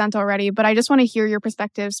to an extent already, but I just want to hear your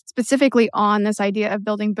perspectives specifically on this idea of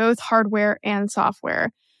building both hardware and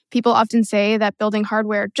software. People often say that building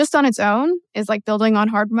hardware just on its own is like building on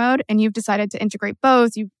hard mode, and you've decided to integrate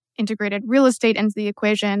both. You've integrated real estate into the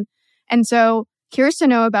equation. And so curious to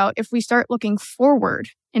know about if we start looking forward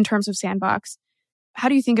in terms of Sandbox, how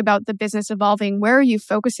do you think about the business evolving? Where are you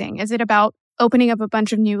focusing? Is it about opening up a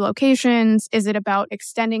bunch of new locations? Is it about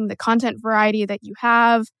extending the content variety that you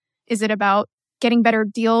have? Is it about getting better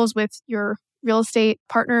deals with your real estate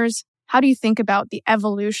partners? How do you think about the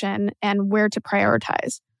evolution and where to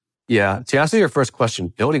prioritize? Yeah, to answer your first question,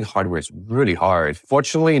 building hardware is really hard.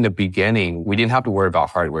 Fortunately, in the beginning, we didn't have to worry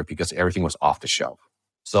about hardware because everything was off the shelf.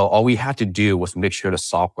 So all we had to do was make sure the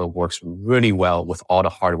software works really well with all the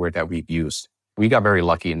hardware that we've used. We got very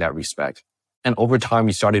lucky in that respect. And over time,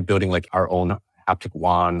 we started building like our own haptic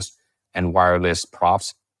wands and wireless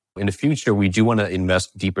props. In the future, we do want to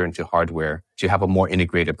invest deeper into hardware to have a more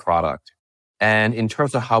integrated product. And in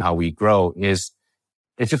terms of how we grow it's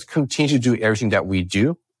just continue to do everything that we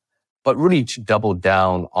do, but really to double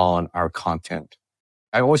down on our content.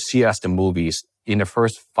 I always see it as the movies. In the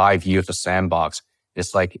first 5 years of Sandbox,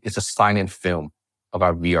 it's a silent film of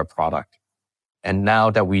our VR product. And now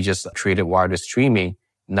that we just created wireless streaming,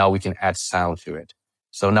 now we can add sound to it.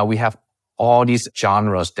 So now we have all these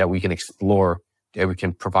genres that we can explore, that we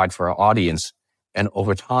can provide for our audience. And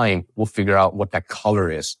over time, we'll figure out what that color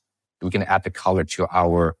is. We can add the color to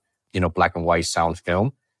our, black and white sound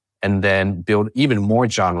film, and then build even more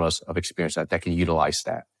genres of experience that can utilize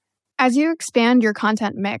that. As you expand your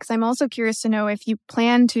content mix, I'm also curious to know if you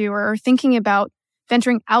plan to or are thinking about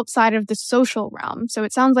venturing outside of the social realm. So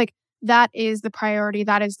it sounds like that is the priority,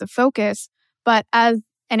 that is the focus. But as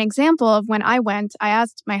an example of when I went, I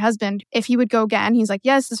asked my husband if he would go again. He's like,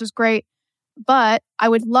 yes, this was great, but I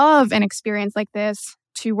would love an experience like this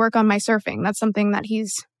to work on my surfing. That's something that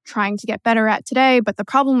he's trying to get better at today. But the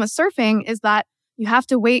problem with surfing is that you have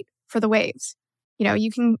to wait for the waves.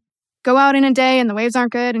 You can go out in a day and the waves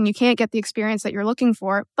aren't good and you can't get the experience that you're looking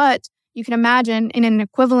for. But you can imagine in an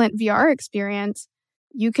equivalent VR experience,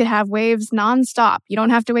 you could have waves nonstop. You don't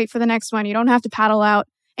have to wait for the next one. You don't have to paddle out.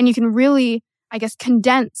 And you can really,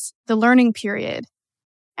 condense the learning period.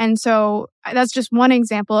 And so that's just one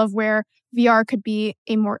example of where VR could be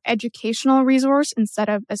a more educational resource instead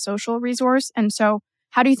of a social resource. And so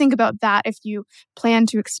how do you think about that if you plan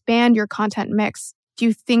to expand your content mix? Do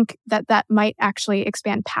you think that might actually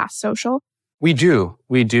expand past social? We do.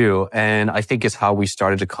 And I think it's how we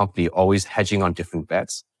started the company, always hedging on different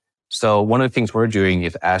bets. So one of the things we're doing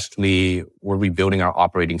is actually we're rebuilding our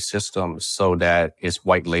operating system so that it's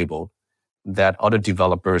white labeled, that other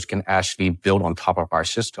developers can actually build on top of our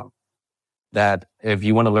system. That if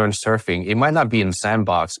you want to learn surfing, it might not be in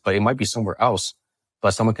Sandbox, but it might be somewhere else.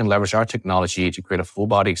 But someone can leverage our technology to create a full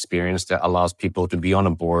body experience that allows people to be on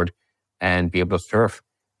a board and be able to surf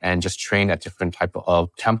and just train at different type of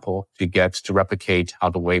tempo to replicate how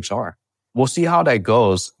the waves are. We'll see how that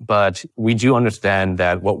goes, but we do understand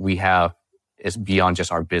that what we have is beyond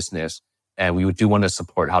just our business. And we do want to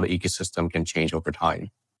support how the ecosystem can change over time.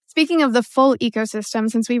 Speaking of the full ecosystem,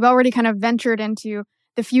 since we've already kind of ventured into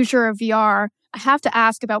the future of VR, I have to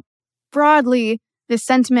ask about broadly the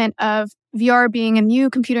sentiment of VR being a new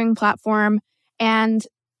computing platform. And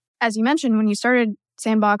as you mentioned, when you started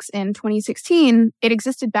Sandbox in 2016, it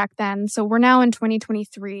existed back then. So we're now in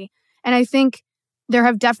 2023. And I think There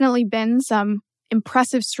have definitely been some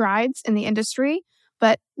impressive strides in the industry,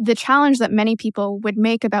 but the challenge that many people would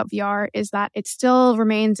make about VR is that it still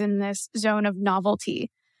remains in this zone of novelty.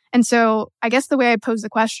 And so I guess the way I pose the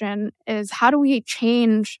question is, how do we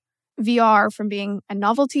change VR from being a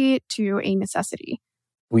novelty to a necessity?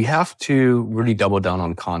 We have to really double down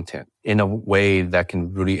on content in a way that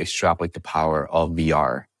can really extrapolate the power of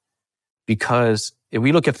VR. Because if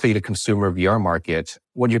we look at, say, the consumer VR market,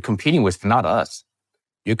 what you're competing with, not us.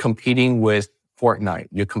 You're competing with Fortnite.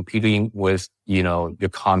 You're competing with, your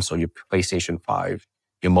console, your PlayStation 5,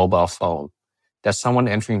 your mobile phone. That someone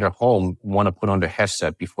entering their home want to put on their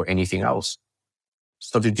headset before anything else.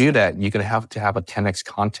 So to do that, you're going to have a 10x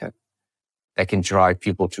content that can drive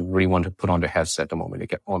people to really want to put on their headset the moment they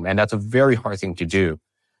get home. And that's a very hard thing to do.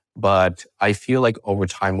 But I feel like over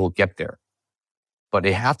time we'll get there. But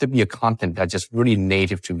it have to be a content that's just really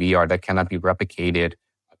native to VR that cannot be replicated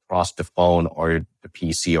across the phone or the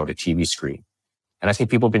PC or the TV screen. And I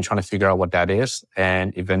think people have been trying to figure out what that is.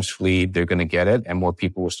 And eventually they're going to get it. And more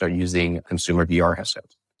people will start using consumer VR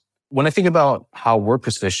headsets. When I think about how we're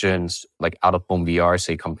positioned, like out-of-home VR,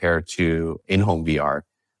 say, compared to in-home VR,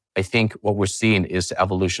 I think what we're seeing is the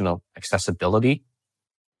evolution of accessibility.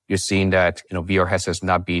 You're seeing that, VR headsets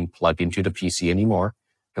not being plugged into the PC anymore.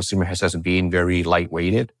 Consumer headsets being very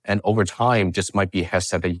lightweighted. And over time, this might be a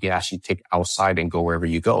headset that you can actually take outside and go wherever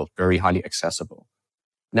you go. Very highly accessible.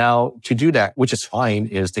 Now, to do that, which is fine,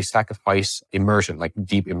 is they sacrifice immersion, like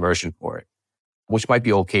deep immersion for it, which might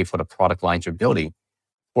be okay for the product lines you're building.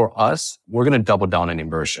 For us, we're going to double down on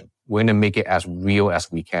immersion. We're going to make it as real as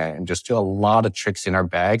we can. And there's still a lot of tricks in our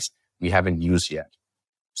bags we haven't used yet.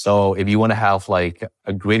 So if you want to have like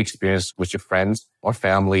a great experience with your friends or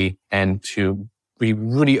family and to be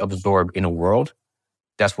really absorbed in a world,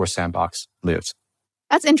 that's where Sandbox lives.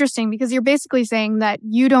 That's interesting because you're basically saying that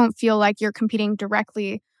you don't feel like you're competing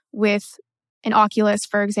directly with an Oculus,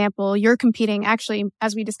 for example. You're competing actually,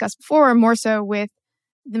 as we discussed before, more so with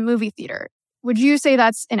the movie theater. Would you say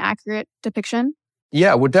that's an accurate depiction?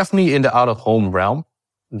 Yeah, we're definitely in the out-of-home realm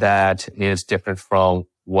that is different from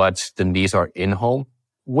what the needs are in-home,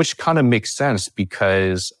 which kind of makes sense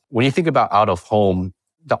because when you think about out-of-home,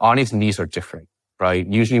 the audience needs are different, right?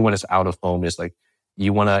 Usually when it's out-of-home, it's like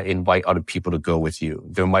you want to invite other people to go with you.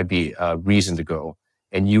 There might be a reason to go,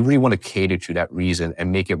 and you really want to cater to that reason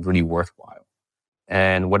and make it really worthwhile.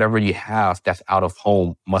 And whatever you have that's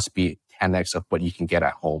out-of-home must be 10x of what you can get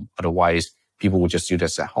at home. Otherwise, people will just do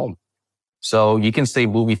this at home. So you can say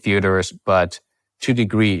movie theaters, but to a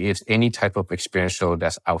degree, it's any type of experiential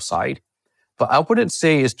that's outside. But I wouldn't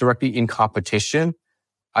say it's directly in competition.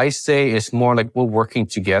 I say it's more like we're working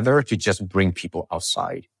together to just bring people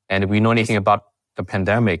outside. And if we know anything about the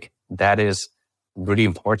pandemic, that is really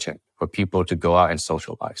important for people to go out and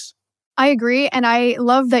socialize. I agree. And I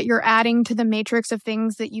love that you're adding to the matrix of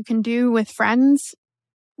things that you can do with friends,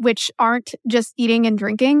 which aren't just eating and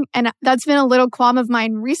drinking. And that's been a little qualm of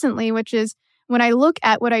mine recently, which is when I look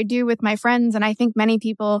at what I do with my friends, and I think many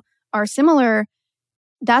people are similar,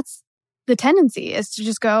 that's the tendency is to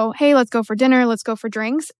just go, hey, let's go for dinner, let's go for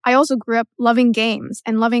drinks. I also grew up loving games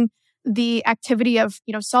and loving the activity of,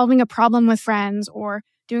 solving a problem with friends or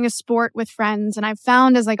doing a sport with friends. And I've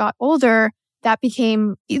found as I got older, that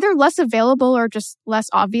became either less available or just less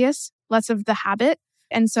obvious, less of the habit.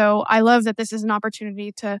 And so I love that this is an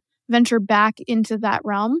opportunity to venture back into that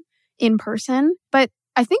realm in person. But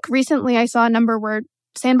I think recently I saw a number where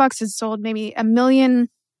Sandbox has sold maybe 1 million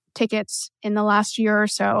tickets in the last year or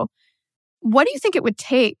so. What do you think it would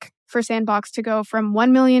take for Sandbox to go from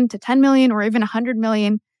 1 million to 10 million or even 100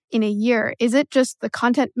 million in a year? Is it just the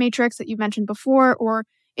content matrix that you mentioned before, or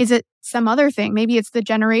is it some other thing? Maybe it's the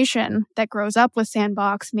generation that grows up with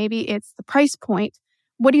Sandbox. Maybe it's the price point.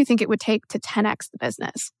 What do you think it would take to 10x the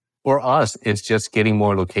business? For us, it's just getting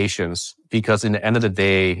more locations because in the end of the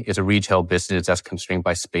day, it's a retail business that's constrained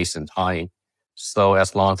by space and time. So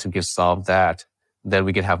as long as we can solve that, then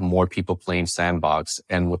we can have more people playing Sandbox.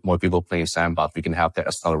 And with more people playing Sandbox, we can have the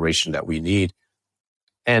acceleration that we need.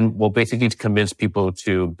 And we'll basically convince people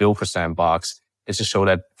to build for Sandbox is to show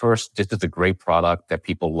that first, this is a great product that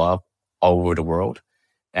people love all over the world.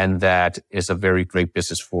 And that is a very great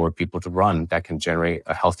business for people to run that can generate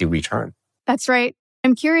a healthy return. That's right.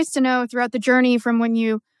 I'm curious to know throughout the journey from when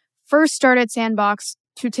you first started Sandbox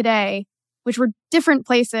to today, which were different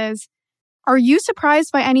places, are you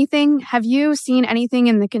surprised by anything? Have you seen anything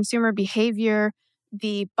in the consumer behavior,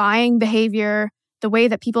 the buying behavior, the way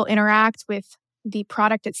that people interact with the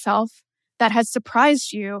product itself that has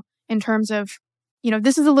surprised you in terms of,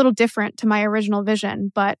 this is a little different to my original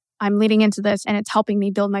vision, but I'm leading into this and it's helping me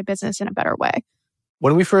build my business in a better way?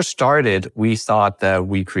 When we first started, we thought that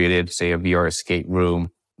we created, say, a VR escape room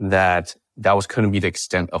that was going to be the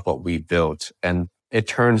extent of what we built. And it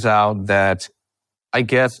turns out that I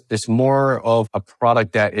guess it's more of a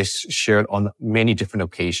product that is shared on many different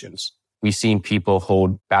occasions. We've seen people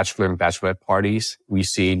hold bachelor and bachelorette parties. We've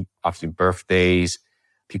seen obviously birthdays,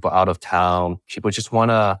 people out of town. People just want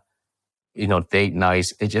to, date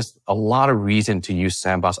nights. It's just a lot of reason to use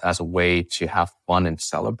Sandbox as a way to have fun and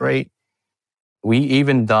celebrate. We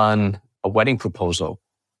even done a wedding proposal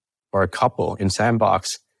for a couple in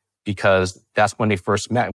Sandbox because that's when they first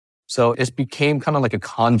met. So it became kind of like a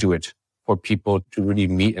conduit for people to really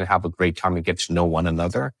meet and have a great time and get to know one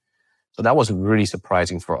another. So that was really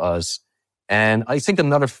surprising for us. And I think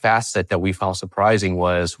another facet that we found surprising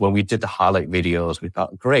was when we did the highlight videos, we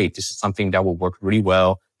thought, great, this is something that will work really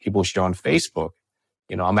well. People share on Facebook.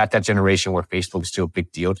 I'm at that generation where Facebook is still a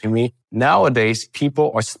big deal to me. Nowadays,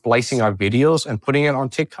 people are splicing our videos and putting it on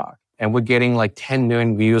TikTok. And we're getting like 10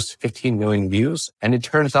 million views, 15 million views. And it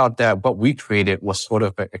turns out that what we created was sort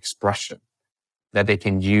of an expression that they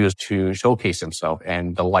can use to showcase themselves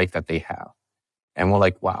and the life that they have. And we're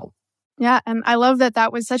like, wow. Yeah, and I love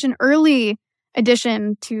that was such an early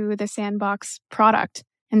addition to the Sandbox product.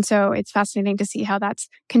 And so it's fascinating to see how that's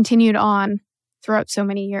continued on throughout so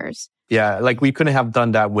many years. Yeah, like we couldn't have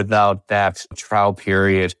done that without that trial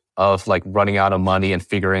period of like running out of money and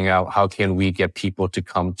figuring out how can we get people to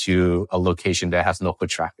come to a location that has no foot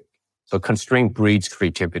traffic. So constraint breeds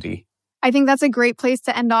creativity. I think that's a great place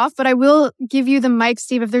to end off, but I will give you the mic,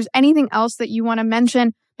 Steve, if there's anything else that you want to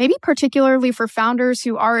mention, maybe particularly for founders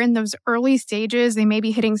who are in those early stages. They may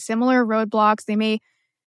be hitting similar roadblocks. They may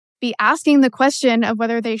be asking the question of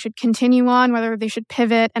whether they should continue on, whether they should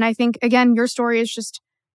pivot. And I think, again, your story is just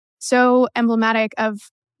so emblematic of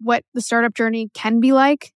what the startup journey can be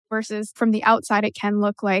like versus from the outside, it can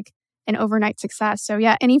look like an overnight success. So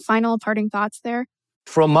yeah, any final parting thoughts there?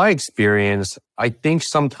 From my experience, I think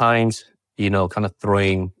sometimes, kind of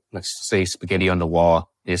throwing, let's say, spaghetti on the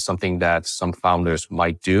wall is something that some founders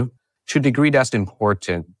might do. To a degree, that's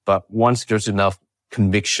important. But once there's enough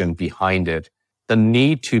conviction behind it, the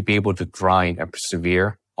need to be able to grind and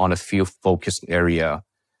persevere on a few focused area,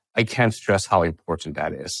 I can't stress how important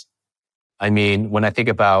that is. I mean, when I think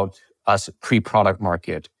about us pre-product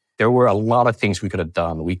market, there were a lot of things we could have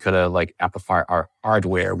done. We could have amplified our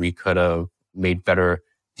hardware. We could have made better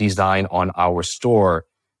design on our store.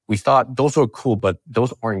 We thought those were cool, but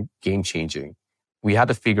those aren't game changing. We had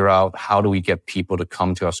to figure out how do we get people to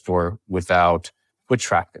come to our store without foot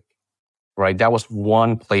traffic, right? That was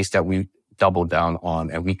one place that we doubled down on,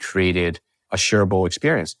 and we created a shareable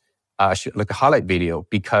experience, like a highlight video,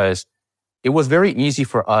 because it was very easy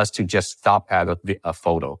for us to just stop at a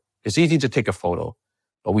photo. It's easy to take a photo,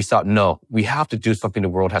 but we thought, no, we have to do something the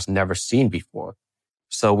world has never seen before.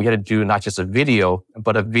 So we had to do not just a video,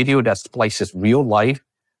 but a video that splices real life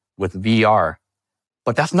with VR.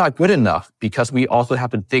 But that's not good enough because we also have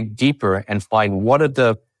to dig deeper and find what are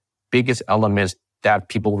the biggest elements that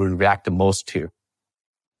people will react the most to,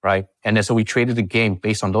 right? And then so we created a game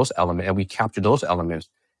based on those elements and we captured those elements.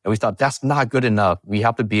 And we thought that's not good enough. We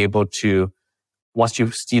have to be able to, once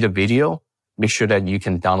you see the video, make sure that you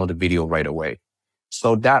can download the video right away.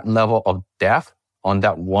 So that level of depth on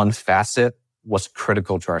that one facet was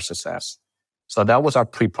critical to our success. So that was our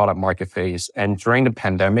pre-product market phase. And during the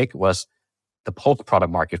pandemic was the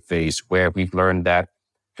post-product market phase where we've learned that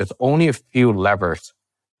there's only a few levers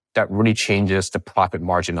that really changes the profit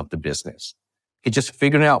margin of the business. It's just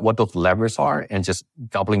figuring out what those levers are and just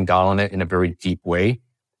doubling down on it in a very deep way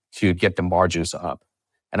to get the margins up.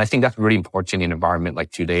 And I think that's really important in an environment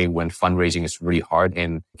like today when fundraising is really hard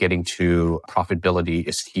and getting to profitability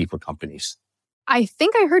is key for companies. I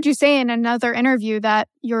think I heard you say in another interview that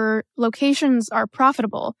your locations are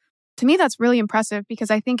profitable. To me, that's really impressive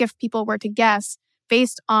because I think if people were to guess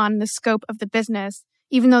based on the scope of the business,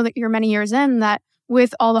 even though that you're many years in, that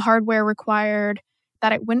with all the hardware required,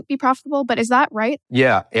 that it wouldn't be profitable. But is that right?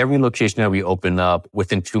 Yeah, every location that we open up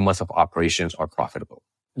within 2 months of operations are profitable.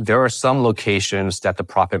 There are some locations that the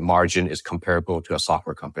profit margin is comparable to a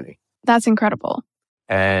software company. That's incredible.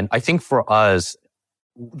 And I think for us,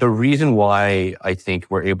 the reason why I think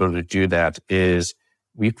we're able to do that is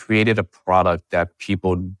we've created a product that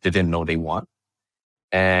people didn't know they want.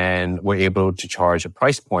 And we're able to charge a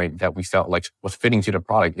price point that we felt like was fitting to the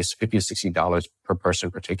product. It's $50 to $60 per person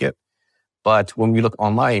per ticket. But when we look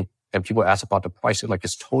online and people ask about the price,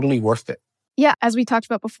 it's totally worth it. Yeah, as we talked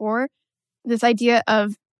about before, this idea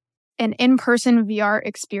of an in-person VR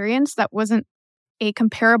experience that wasn't a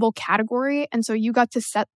comparable category. And so you got to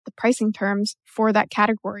set the pricing terms for that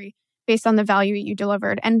category based on the value you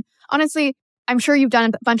delivered. And honestly, I'm sure you've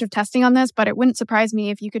done a bunch of testing on this, but it wouldn't surprise me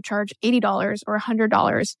if you could charge $80 or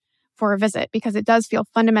 $100 for a visit, because it does feel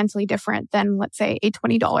fundamentally different than, let's say, a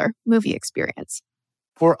 $20 movie experience.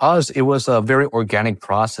 For us, it was a very organic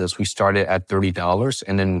process. We started at $30,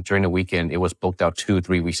 and then during the weekend, it was booked out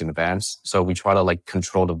 2-3 weeks in advance. So we try to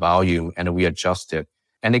control the volume, and then we adjust it.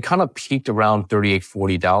 And it kind of peaked around $38,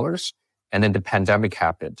 $40. And then the pandemic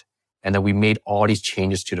happened. And then we made all these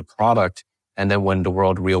changes to the product. And then when the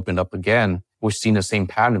world reopened up again, we're seeing the same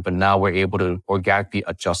pattern, but now we're able to organically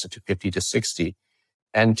adjust it to 50 to 60.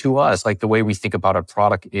 And to us, the way we think about our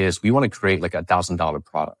product is we want to create a $1,000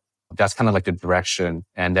 product. That's kind of the direction.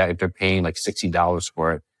 And that if they're paying $60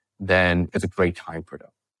 for it, then it's a great time for them.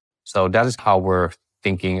 So that is how we're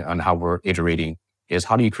thinking and how we're iterating, is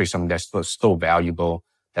how do you create something that's still valuable,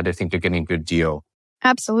 that they think they're getting a good deal.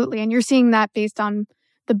 Absolutely. And you're seeing that based on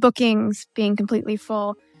the bookings being completely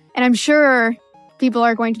full. And I'm sure people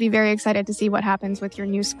are going to be very excited to see what happens with your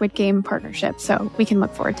new Squid Game partnership. So we can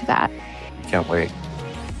look forward to that. Can't wait.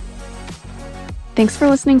 Thanks for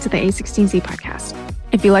listening to the A16Z podcast.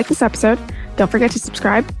 If you like this episode, don't forget to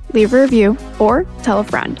subscribe, leave a review, or tell a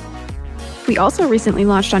friend. We also recently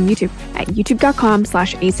launched on YouTube at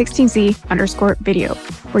youtube.com/A16Z_video,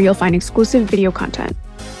 where you'll find exclusive video content.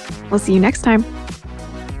 We'll see you next time.